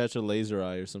like attach a laser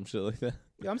eye or some shit like that?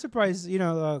 Yeah, I'm surprised.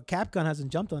 Capcom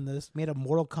hasn't jumped on this. Made a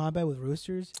Mortal Kombat with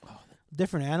roosters,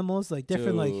 different animals, like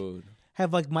different like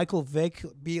have like Michael Vick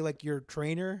be like your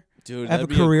trainer. Dude, have that'd a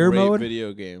be career a great mode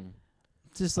video game.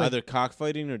 Just like either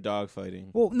cockfighting or dogfighting.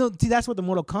 Well, no, see that's what the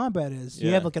Mortal Kombat is.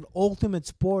 You have like an ultimate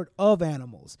sport of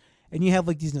animals. And you have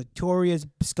like these notorious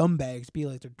scumbags be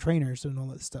like their trainers and all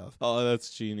that stuff. Oh, that's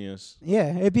genius.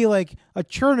 Yeah, it'd be like a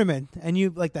tournament, and you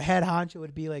like the head honcho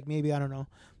would be like maybe I don't know,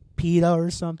 PETA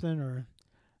or something, or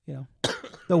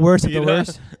the worst of the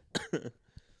worst.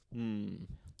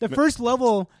 The first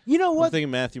level, you know what? I'm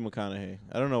thinking Matthew McConaughey.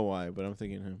 I don't know why, but I'm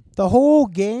thinking him. The whole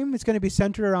game is going to be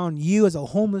centered around you as a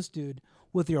homeless dude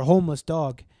with your homeless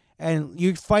dog, and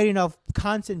you're fighting off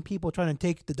constant people trying to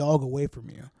take the dog away from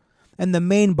you. And the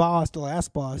main boss, the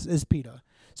last boss, is PETA.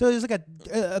 So there's like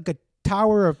a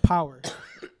tower of power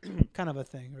kind of a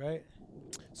thing, right?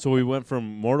 So we went from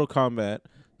Mortal Kombat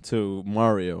to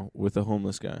Mario with a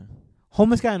homeless guy.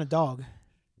 Homeless guy and a dog.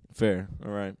 Fair.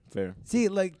 All right. Fair. See,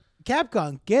 like,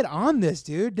 Capcom, get on this,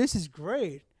 dude. This is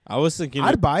great. I was thinking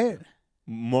I'd buy it.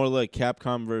 More like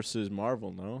Capcom versus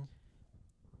Marvel, no?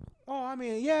 Oh, I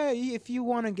mean, yeah, if you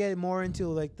want to get more into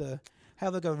like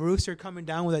have like a rooster coming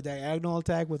down with a diagonal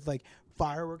attack with like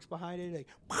fireworks behind it, like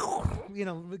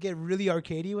get really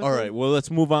arcadey with it. All right, well,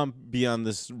 let's move on beyond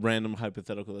this random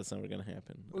hypothetical that's never going to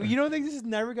happen. You don't think this is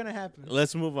never going to happen?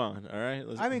 Let's move on, all right?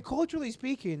 I mean, culturally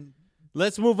speaking.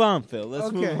 Let's move on, Phil.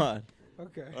 Let's move on.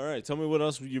 Okay. All right, tell me what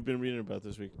else you've been reading about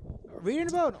this week. Reading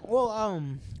about? Well,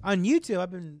 on YouTube, I've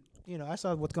been, I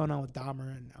saw what's going on with Dahmar,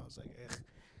 and I was like, ugh,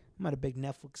 I'm not a big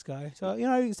Netflix guy. So,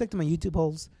 I stick to my YouTube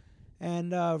holes.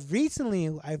 And recently,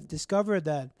 I've discovered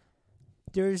that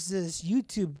there's this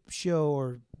YouTube show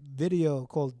or video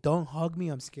called Don't Hug Me,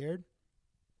 I'm Scared.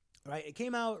 Right? It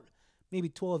came out maybe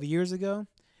 12 years ago.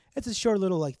 It's a short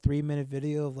little, 3-minute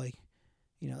video of,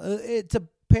 it's a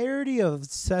parody of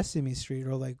Sesame Street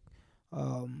or,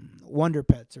 Wonder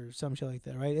Pets or some shit like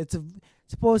that, right? It's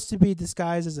supposed to be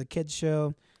disguised as a kid's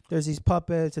show. There's these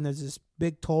puppets, and there's this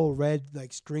big, tall, red,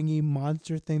 stringy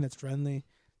monster thing that's friendly.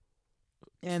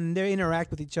 And they interact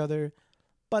with each other.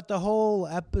 But the whole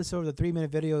episode of the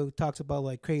 3-minute video talks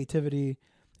about, creativity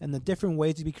and the different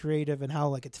ways to be creative and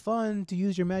how, it's fun to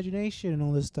use your imagination and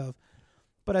all this stuff.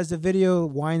 But as the video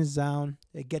winds down,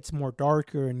 it gets more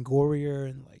darker and gorier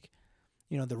and,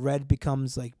 the red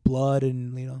becomes, blood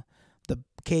and, the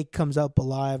cake comes up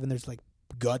alive and there's,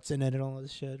 guts in it and all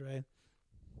this shit, right?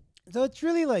 So it's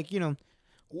really,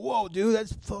 whoa, dude,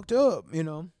 that's fucked up,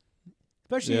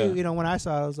 Especially, when I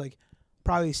saw it, I was,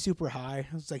 probably super high.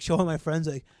 I was showing my friends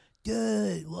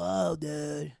dude, whoa,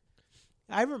 dude.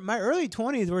 My early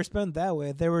 20s were spent that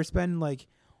way. They were spent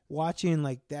watching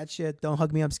that shit. Don't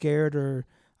Hug Me, I'm Scared, or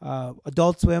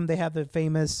Adult Swim. They have the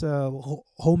famous home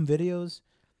videos.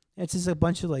 It's just a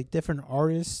bunch of different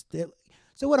artists.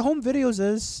 So what home videos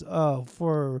is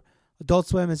for Adult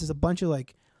Swim is just a bunch of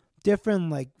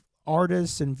different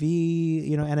artists and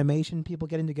animation people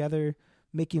getting together,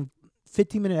 making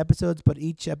 15-minute episodes, but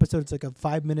each episode is a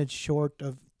 5-minute short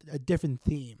of a different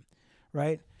theme,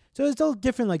 right? So it's all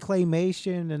different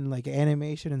claymation and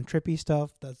animation and trippy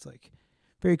stuff that's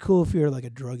very cool if you're a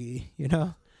druggie,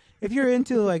 If you're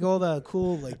into all the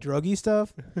cool druggie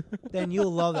stuff, then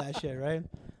you'll love that shit, right?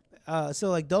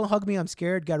 So Don't Hug Me, I'm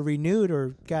Scared got renewed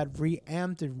or got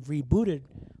reamped and rebooted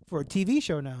for a TV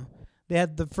show now. They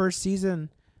had the first season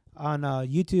on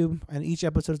YouTube, and each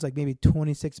episode is maybe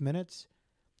 26 minutes.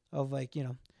 Of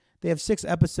they have 6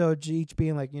 episodes, each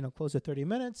being close to 30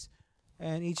 minutes,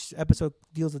 and each episode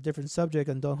deals with a different subject.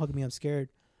 And Don't Hug Me, I'm Scared,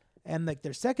 and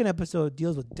their second episode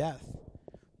deals with death,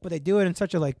 but they do it in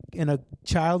such a in a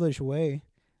childish way.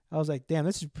 I was like, damn,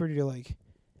 this is pretty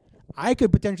I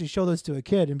could potentially show this to a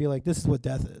kid and be like, this is what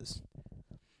death is.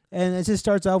 And it just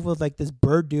starts off with this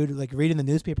bird dude reading the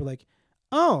newspaper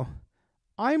oh,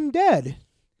 I'm dead,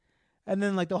 and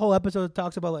then the whole episode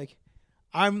talks about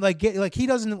I'm like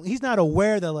he's not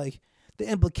aware that like the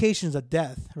implications of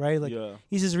death, right? Like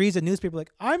he just reads the newspaper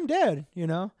like I'm dead, you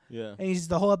know? Yeah. And he's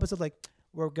the whole episode like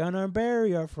we're gonna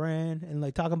bury our friend, and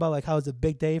like talking about like how it's a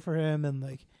big day for him, and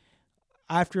like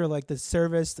after like the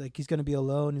service, like he's gonna be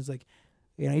alone. He's like,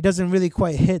 you know, he doesn't really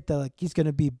quite hit that like he's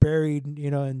gonna be buried,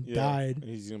 you know, and died.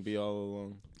 He's gonna be all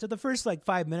alone. So the first like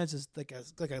 5 minutes is like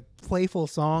a playful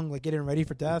song, like getting ready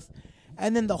for death,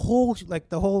 and then the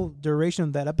whole duration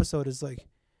of that episode is like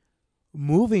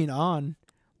moving on,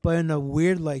 but in a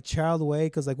weird like child way,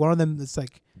 because like one of them is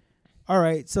like, all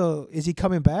right, so is he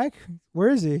coming back? Where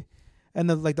is he? And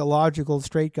the like the logical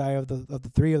straight guy of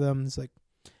the three of them is like,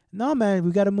 no man,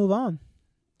 we got to move on.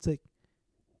 It's like,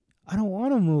 I don't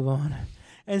want to move on.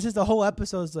 And it's just the whole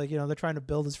episode is like, you know, they're trying to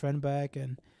build his friend back,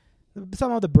 and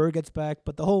somehow the bird gets back,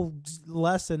 but the whole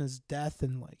lesson is death.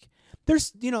 And like,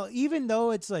 there's, you know, even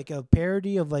though it's like a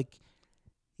parody of like,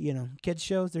 you know, kids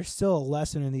shows, there's still a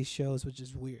lesson in these shows, which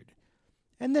is weird.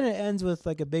 And then it ends with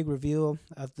like a big reveal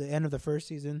at the end of the first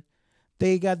season.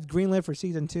 They got greenlit for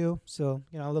season 2, so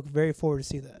you know I look very forward to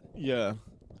see that. Yeah.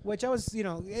 Which I was, you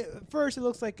know, at first it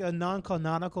looks like a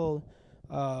non-canonical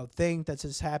thing that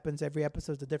just happens every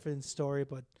episode. It's a different story,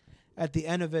 but at the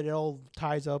end of it, it all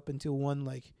ties up into one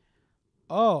like,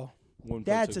 oh,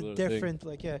 that's a different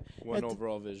thing. One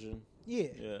overall vision. Yeah.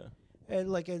 Yeah.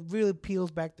 And like it really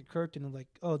peels back the curtain and like,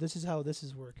 oh, this is how this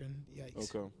is working.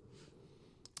 Yikes. Okay.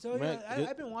 So man, yeah,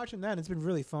 I've been watching that. And it's been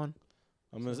really fun.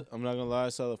 I'm not gonna lie. I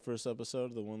saw the first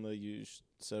episode, the one that you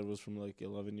said was from like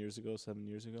 11 years ago, 7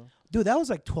 years ago. Dude, that was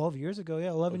like 12 years ago.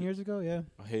 Yeah, 11 years ago. Yeah.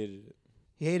 I hated it.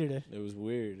 He hated it. It was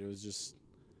weird. It was just.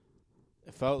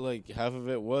 It felt like half of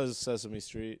it was Sesame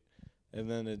Street, and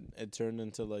then it turned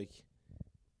into like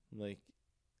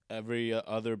every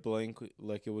other blank,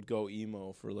 like it would go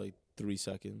emo for like 3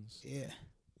 seconds. Yeah.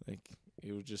 Like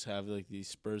it would just have like these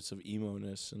spurts of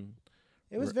emo-ness, and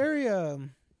it was very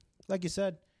like you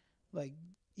said. Like,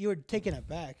 you were taken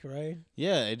aback, right?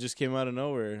 Yeah, it just came out of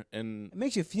nowhere, and it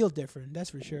makes you feel different,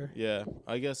 that's for sure. Yeah,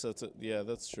 I guess that's it. Yeah,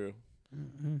 that's true.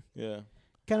 Mm-hmm. Yeah.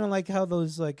 Kind of like how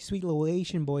those, like, sweet little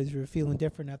Asian boys were feeling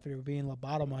different after they were being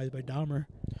lobotomized by Dahmar.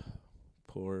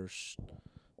 Poor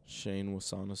Shane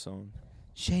Wasana-san.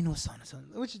 Shane Wasana-san,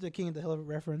 which is the King of the Hill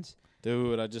reference.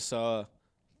 Dude, I just saw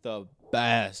the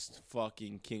best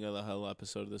fucking King of the Hill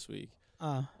episode this week.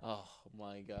 Oh,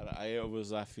 my God. I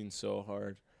was laughing so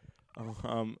hard.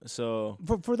 So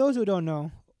for those who don't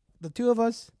know, the two of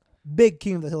us, big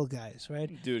King of the Hill guys, right?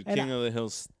 Dude, and King of the Hill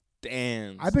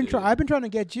stands. I've been trying to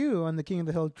get you on the King of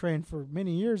the Hill train for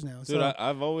many years now. Dude,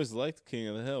 I've always liked King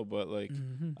of the Hill, but like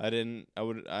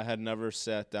I had never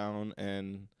sat down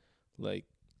and like,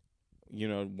 you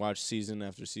know, watch season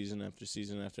after season after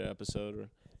season after episode, or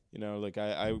you know, like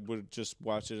I would just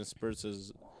watch it in spurts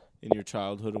as in your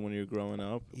childhood when you were growing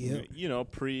up. Yeah. You know,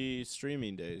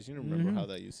 pre-streaming days. You remember how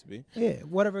that used to be. Yeah,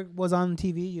 whatever was on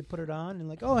TV, you put it on and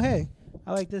like, oh, hey,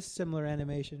 I like this similar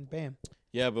animation. Bam.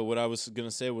 Yeah, but what I was going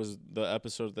to say was the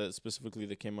episode that specifically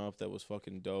that came up that was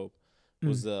fucking dope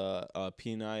was the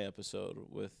P9 episode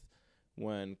with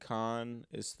when Khan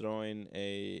is throwing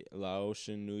a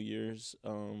Laotian New Year's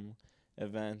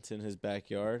event in his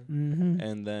backyard. Mm-hmm.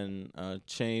 And then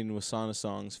Chain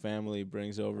Wasana-song's family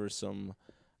brings over some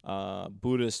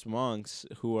Buddhist monks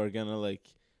who are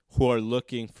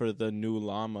looking for the new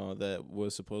llama that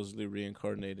was supposedly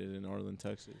reincarnated in Arlen,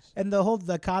 Texas. And the whole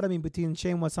dichotomy between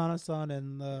Shane Wasana-san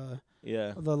and the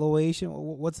Laotian,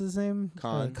 what's his name?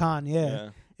 Khan, yeah.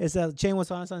 Is that Shane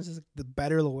Wasana-san is just the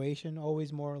better Laotian,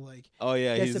 always more like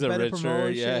he's a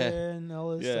richer,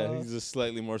 all this stuff. He's a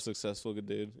slightly more successful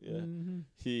dude. Yeah,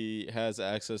 he has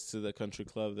access to the country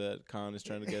club that Khan is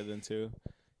trying to get into.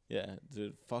 Yeah,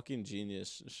 dude, fucking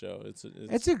genius show. It's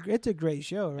a great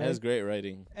show, right? It has great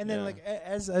writing. And then like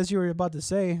as you were about to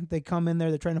say, they come in there,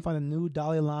 they're trying to find a new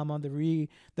Dalai Lama, the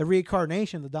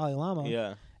reincarnation of the Dalai Lama.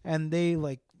 Yeah. And they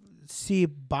like see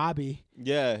Bobby.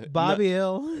 Yeah. Bobby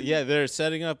Hill. Yeah, they're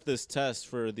setting up this test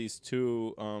for these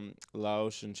two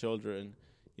Laotian children,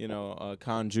 you know,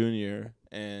 Khan Jr.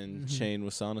 and Shane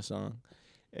Wasana-song.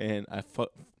 And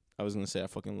I was going to say I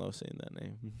fucking love saying that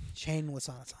name. Shane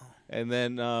Wasana-song. And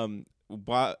then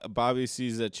Bobby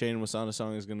sees that Shane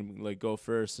Wasana-song is going to like go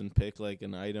first and pick like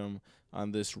an item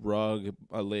on this rug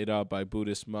laid out by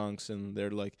Buddhist monks, and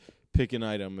they're like, pick an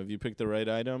item. If you pick the right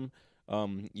item,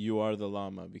 you are the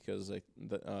llama, because like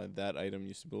that item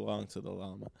used to belong to the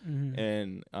llama.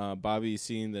 And Bobby,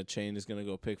 seeing that Shane is going to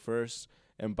go pick first,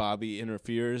 and Bobby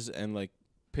interferes and like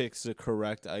picks the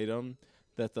correct item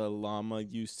that the llama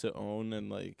used to own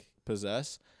and like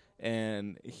possess,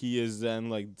 and he is then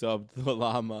like dubbed the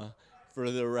llama for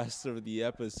the rest of the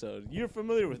episode. You're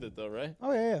familiar with it though, right?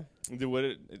 Oh yeah.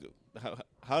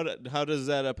 How does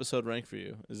that episode rank for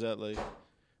you? Is that like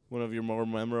one of your more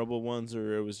memorable ones,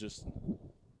 or it was just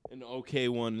an okay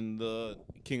one in the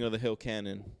King of the Hill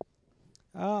canon?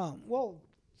 Well,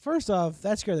 first off,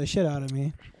 that scared the shit out of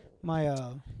me. My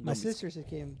sisters that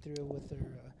came through with her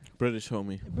British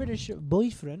homie, British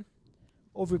boyfriend,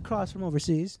 across from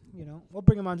overseas. You know, we'll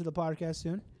bring him onto the podcast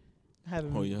soon. Have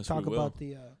him talk about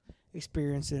the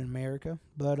experience in America.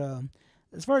 But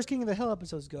as far as King of the Hill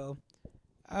episodes go,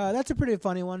 that's a pretty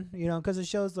funny one. You know, because it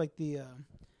shows like the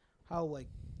how like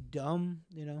dumb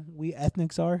we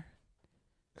ethnics are.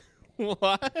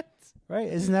 What? Right?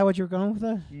 Isn't that what you're going with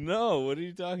that? No. What are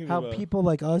you talking about? How people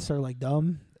like us are like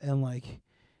dumb, and like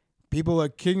people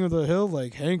like King of the Hill,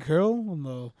 like Hank Hill and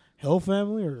the Hill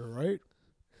family, are right.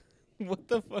 What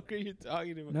the fuck are you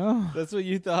talking about? No, that's what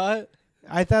you thought.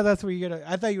 I thought that's where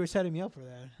I thought you were setting me up for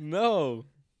that. No.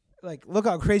 Like, look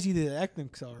how crazy the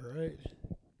ethnics are, right?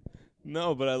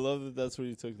 No, but I love that that's where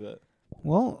you took that.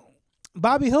 Well,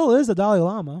 Bobby Hill is the Dalai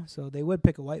Lama, so they would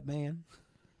pick a white man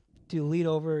to lead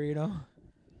over,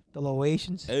 the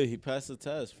Laotians. Hey, he passed the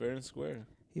test, fair and square.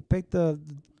 He picked the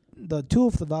tool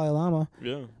for the Dalai Lama.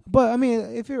 Yeah. But I mean,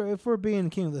 if we're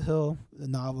being King of the Hill, the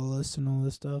novelist and all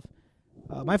this stuff,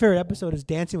 my favorite episode is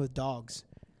Dancing with Dogs.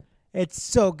 It's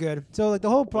so good. So like the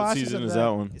whole process. What season of is that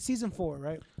one? Season 4,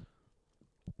 right?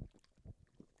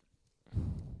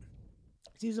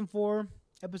 Season 4,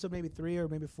 episode maybe 3 or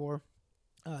maybe 4.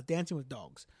 Dancing with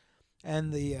Dogs,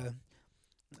 and the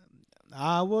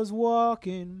I was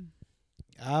walking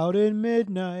out in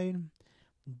midnight.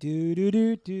 Do do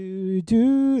do do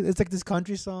do. It's like this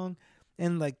country song,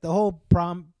 and like the whole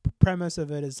premise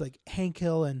of it is like Hank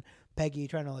Hill and Peggy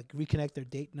trying to like reconnect their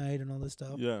date night and all this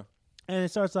stuff. Yeah. And it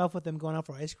starts off with them going out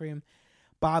for ice cream.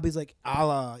 Bobby's like,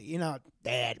 I'll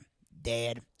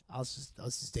Dad, I'll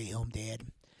just stay home, Dad.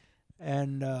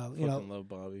 And love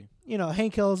Bobby.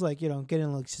 Hank Hill's like,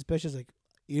 getting like suspicious, like,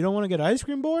 you don't want to get ice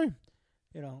cream, boy?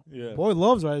 Yeah. Boy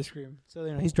loves ice cream. So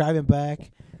he's driving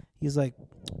back. He's like,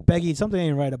 Peggy, something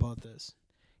ain't right about this.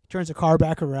 He turns the car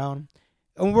back around.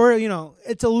 And we're,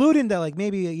 it's alluding that like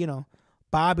maybe,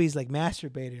 Bobby's like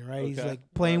masturbating, right? Okay. He's like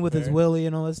playing with his willy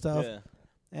and all this stuff. Yeah.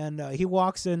 And he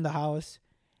walks in the house,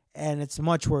 and it's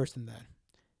much worse than that.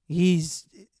 He's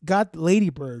got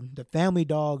Ladybird, the family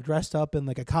dog, dressed up in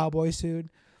like a cowboy suit,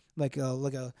 like a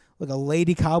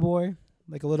lady cowboy,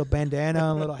 like a little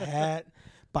bandana, a little hat.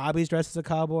 Bobby's dressed as a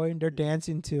cowboy, and they're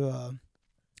dancing to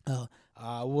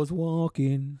I was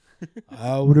walking.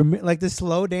 I would like this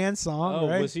slow dance song.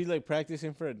 Right? Was he like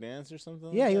practicing for a dance or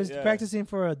something? Yeah, he was practicing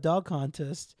for a dog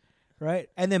contest, right?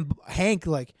 And then Hank,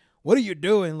 like, what are you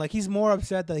doing? Like, he's more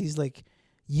upset that he's like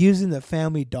using the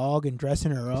family dog and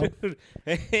dressing her up. Dude,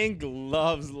 Hank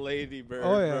loves Ladybird,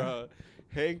 bro.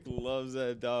 Hank loves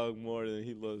that dog more than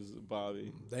he loves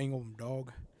Bobby. Dang old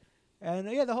dog. And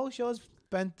the whole show is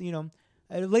spent, it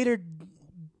later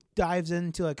dives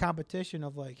into a competition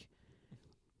of like,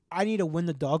 I need to win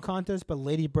the dog contest, but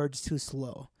Ladybird's too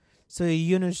slow. So he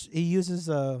uses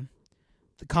the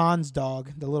Khan's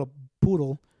dog, the little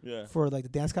poodle, for like the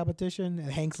dance competition.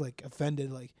 And Hank's like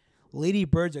offended, like,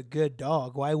 Ladybird's a good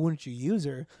dog. Why wouldn't you use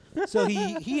her? So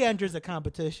he enters the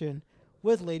competition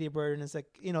with Ladybird, and it's like,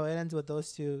 it ends with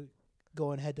those two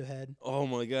going head to head. Oh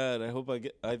my God! I hope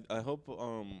I hope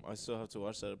I still have to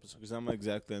watch that episode because I'm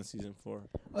exactly on season 4.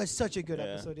 Oh, it's such a good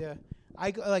episode. Yeah,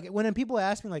 I like when people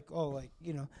ask me like,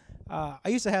 I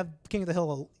used to have King of the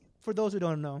Hill. For those who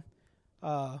don't know,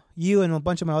 you and a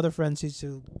bunch of my other friends used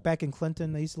to back in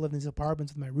Clinton. I used to live in these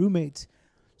apartments with my roommates.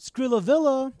 Skrilla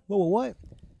Villa. What?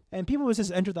 And people would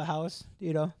just enter the house.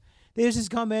 They just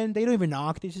come in. They don't even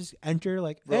knock. They just enter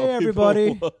like, hey,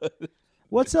 everybody.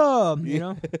 What's up?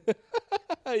 You're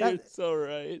so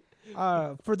right.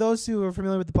 For those who are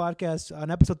familiar with the podcast,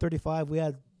 on episode 35, we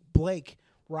had Blake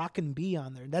Rockin' B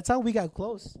on there. That's how we got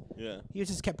close. Yeah. He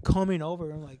just kept coming over.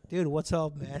 I'm like, dude, what's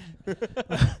up, man?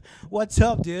 What's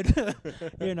up, dude?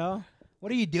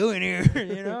 What are you doing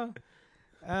here?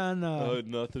 And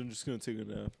nothing. I'm just gonna take a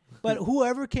nap. But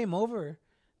whoever came over,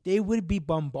 they would be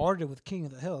bombarded with King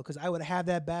of the Hill because I would have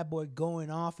that bad boy going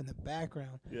off in the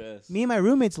background. Yes. Me and my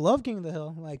roommates love King of the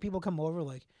Hill. Like, people come over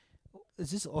like,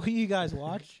 is this all you guys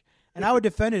watch? And I would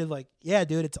defend it like, yeah,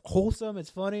 dude, it's wholesome.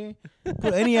 It's funny.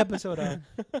 Put any episode on.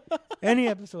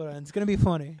 It's going to be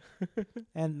funny.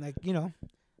 And, like,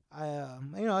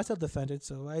 I still defend it.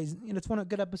 So, it's one of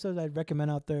the good episodes I'd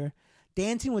recommend out there.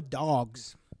 Dancing with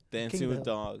Dogs. Dancing with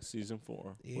Dogs, season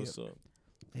 4. Yep. What's up?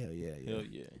 Hell yeah.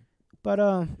 But,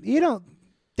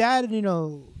 that,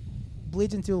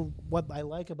 bleeds into what I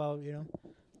like about,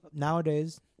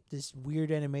 nowadays this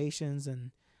weird animations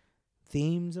and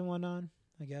themes and whatnot,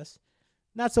 I guess.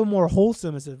 Not so more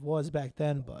wholesome as it was back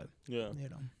then, but Yeah. you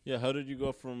know. Yeah, how did you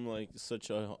go from like such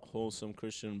a wholesome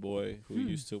Christian boy who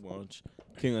used to watch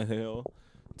King of the Hill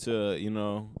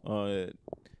to,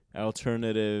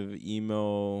 alternative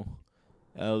emo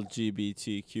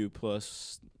LGBTQ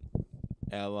plus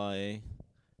ally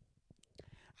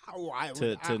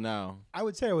to now? I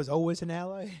would say I was always an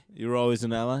ally. You were always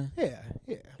an ally? Yeah.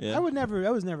 Yeah. I was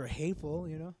never hateful,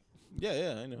 you know.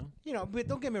 Yeah, I know. You know, but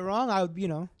don't get me wrong,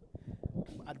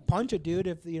 I'd punch a dude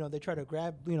if, they try to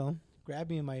grab me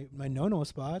in my no-no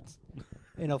spots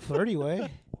in a flirty way.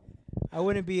 I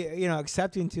wouldn't be,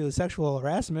 accepting to sexual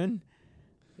harassment.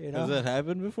 Has that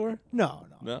happened before? No.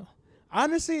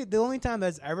 Honestly, the only time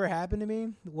that's ever happened to me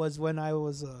was when I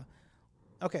was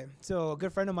okay, so a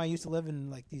good friend of mine used to live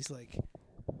in like these like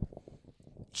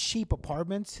cheap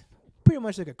apartments, pretty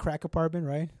much like a crack apartment,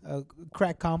 right? A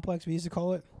crack complex, we used to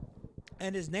call it.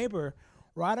 And his neighbor,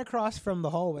 right across from the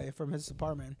hallway from his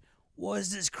apartment,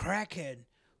 was this crackhead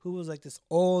who was like this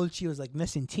old. She was like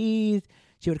missing teeth.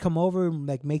 She would come over and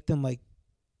like make them like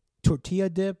tortilla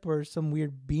dip or some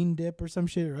weird bean dip or some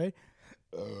shit, right?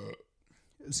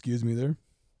 Excuse me there.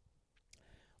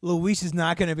 Luis is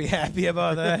not going to be happy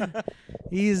about that.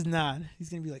 He's not. He's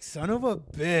going to be like, son of a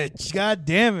bitch. God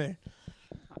damn it.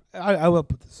 I will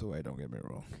put this away. Don't get me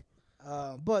wrong.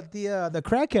 But the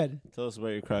crackhead. Tell us about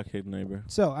your crackhead neighbor.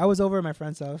 So I was over at my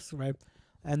friend's house, right?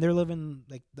 And they're living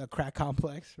like the crack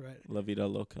complex, right? La vida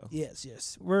loca.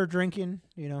 Yes. We're drinking,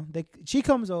 She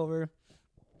comes over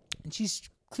and she's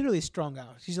clearly strung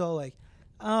out. She's all like,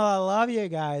 oh, I love you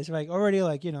guys. Like already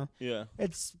like, Yeah.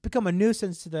 It's become a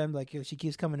nuisance to them. Like she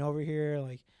keeps coming over here,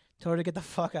 like told her to get the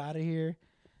fuck out of here.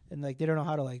 And like they don't know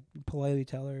how to like politely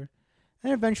tell her.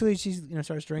 And eventually she's,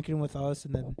 starts drinking with us,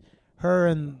 and then her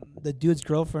and the dude's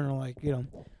girlfriend are like,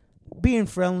 being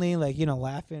friendly, like,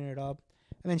 laughing it up.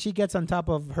 And then she gets on top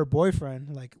of her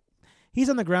boyfriend. Like, he's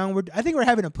on the ground. I think we're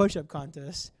having a push-up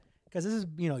contest. Because this is,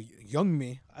 young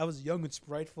me. I was young and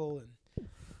spriteful and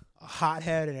a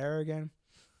hothead and arrogant.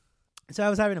 So I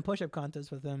was having a push-up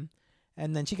contest with him.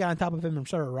 And then she got on top of him and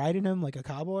started riding him like a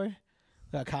cowboy.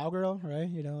 Like a cowgirl, right?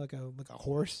 Like a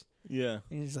horse. Yeah.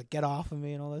 And he's like, get off of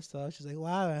me and all that stuff. She's like,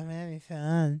 wow, I'm having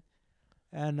fun.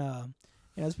 And,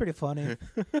 it's pretty funny.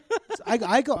 So I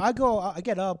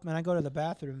get up and I go to the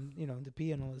bathroom, to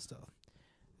pee and all this stuff.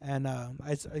 And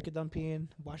I get done peeing,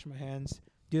 washing my hands,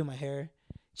 doing my hair.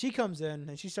 She comes in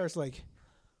and she starts like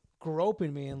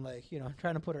groping me and like,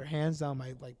 trying to put her hands down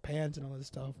my like pants and all this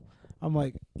stuff. I'm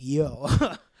like, yo.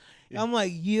 Yeah. I'm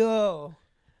like, yo.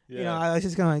 Yeah. I was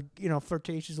just kind of like,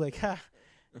 flirtatious, like, ha.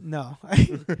 No.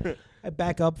 I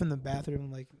back up in the bathroom.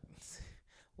 I'm like,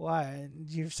 why?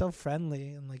 You're so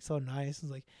friendly and like so nice. I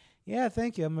was like, yeah,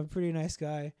 thank you. I'm a pretty nice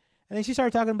guy. And then she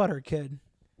started talking about her kid.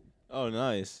 Oh,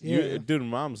 nice. Yeah. Dude,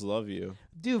 moms love you.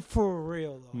 Dude, for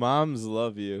real though. Moms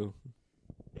love you.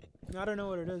 I don't know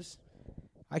what it is.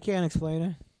 I can't explain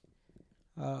it.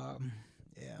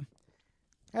 Yeah.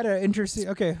 Had an interesting.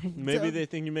 Okay. Maybe they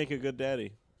think you make a good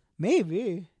daddy.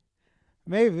 Maybe.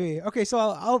 Okay, so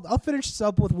I'll finish this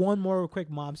up with one more quick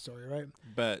mom story, right?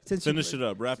 Bet. Finish it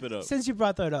up. Wrap it up. Since you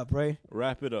brought that up, right?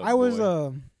 Wrap it up. I was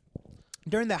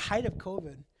during the height of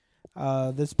COVID,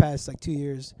 this past like 2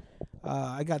 years,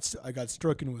 I got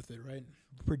stricken with it, right?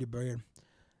 Pretty bad.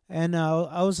 And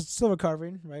I was still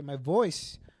recovering, right? My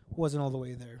voice wasn't all the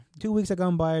way there. 2 weeks had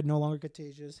gone by, no longer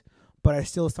contagious, but I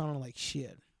still sounded like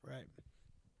shit, right?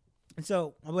 And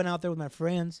so I went out there with my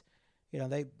friends.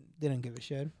 They didn't give a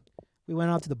shit. We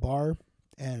went out to the bar,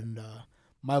 and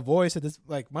my voice at this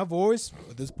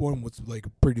point was like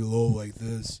pretty low, like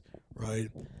this, right?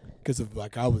 Because of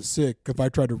like I was sick. If I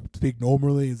tried to speak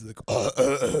normally, it's like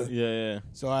Yeah.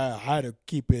 So I had to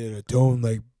keep it at a tone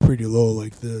like pretty low,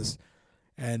 like this.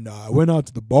 And I went out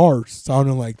to the bar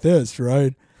sounding like this,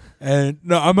 right? And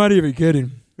no, I'm not even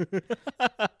kidding.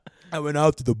 I went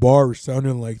out to the bar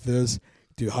sounding like this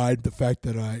to hide the fact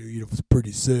that I was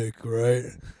pretty sick, right?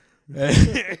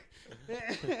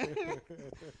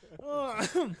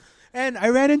 And I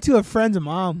ran into a friend's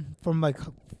mom from like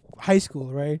high school,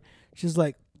 right? She's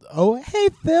like, oh, hey,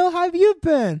 Phil, how have you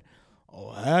been?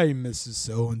 Oh, hi, Mrs.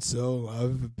 So-and-so.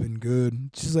 I've been good.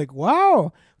 She's like,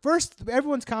 wow. First,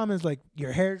 everyone's comments like,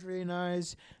 your hair's really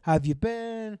nice. How have you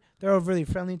been? They're all really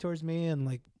friendly towards me. And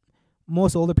like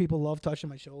most older people love touching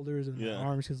my shoulders and my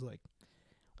arms because like,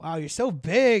 wow, you're so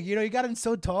big. You got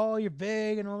so tall. You're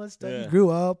big and all that stuff. Yeah. You grew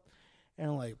up.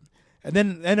 And like, and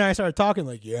then I started talking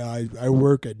like, yeah, I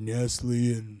work at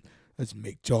Nestle and I just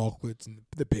make chocolates and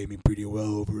they pay me pretty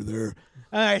well over there.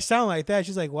 And I sound like that.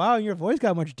 She's like, wow, your voice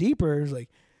got much deeper. It's like,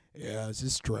 yeah, it's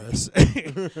just stress.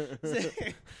 It's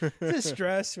just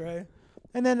stress, right?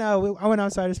 And then I went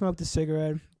outside to smoke the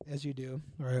cigarette, as you do,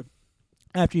 right?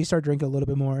 After you start drinking a little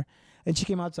bit more. And she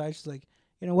came outside. She's like,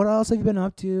 what else have you been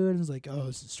up to? And it's like, oh,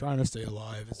 it's just trying to stay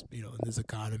alive. It's, in this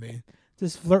economy.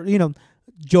 Just flirt,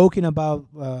 joking about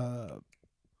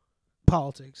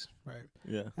politics, right?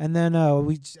 Yeah. And then I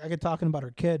get talking about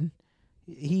her kid.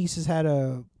 He just had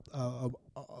a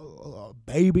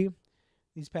baby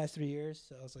these past 3 years.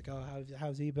 So I was like, oh,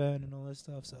 how's he been and all this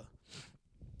stuff. So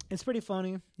it's pretty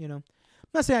funny, I'm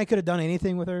not saying I could have done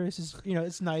anything with her. It's just,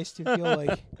 it's nice to feel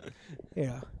like,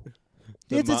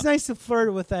 it's nice to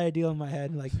flirt with that idea in my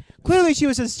head. Like, clearly she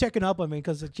was just checking up on me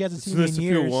because she hasn't seen me in years. It's nice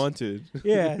to feel wanted.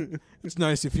 Yeah. It's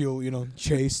nice to feel,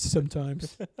 chased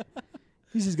sometimes.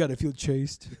 You just got to feel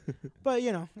chased. But,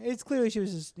 it's clearly she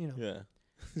was just, Yeah.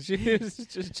 She was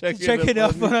just checking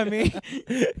up on me.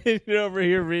 You're over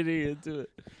here reading into it.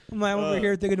 I'm over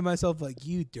here thinking to myself, like,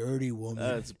 you dirty woman.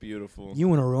 That's beautiful. You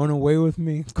want to run away with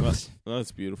me?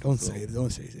 That's beautiful. Don't say it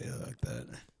like that.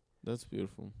 That's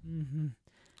beautiful. Mm-hmm.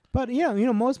 But, yeah,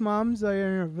 most moms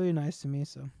are really nice to me,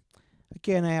 so I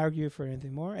can't argue for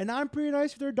anything more. And I'm pretty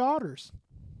nice with their daughters.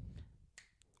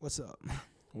 What's up?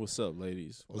 What's up,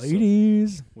 ladies?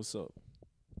 What's up?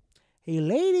 Hey,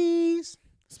 ladies.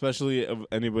 Especially of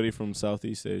anybody from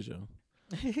Southeast Asia.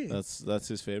 That's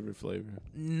his favorite flavor.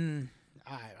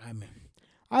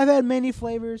 I've had many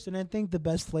flavors, and I think the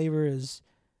best flavor is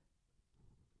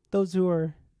those who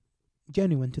are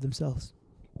genuine to themselves.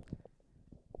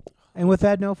 And with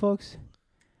that note, folks,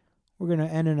 we're going to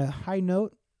end on a high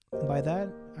note. And by that,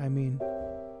 I mean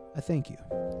a thank you.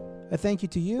 A thank you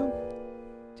to you,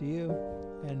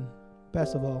 and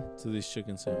best of all, to these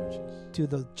chicken sandwiches. To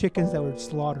the chickens that were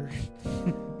slaughtered.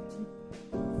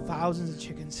 Thousands of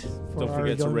chickens. Don't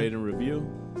forget to rate and review.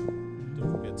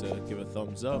 Don't forget to give a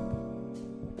thumbs up.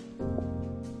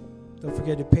 Don't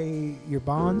forget to pay your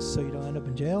bonds so you don't end up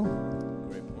in jail.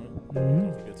 Great point. Mm-hmm.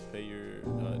 Don't forget to pay your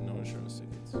no insurance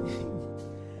tickets.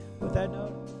 With that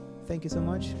note, thank you so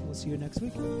much. We'll see you next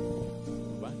week.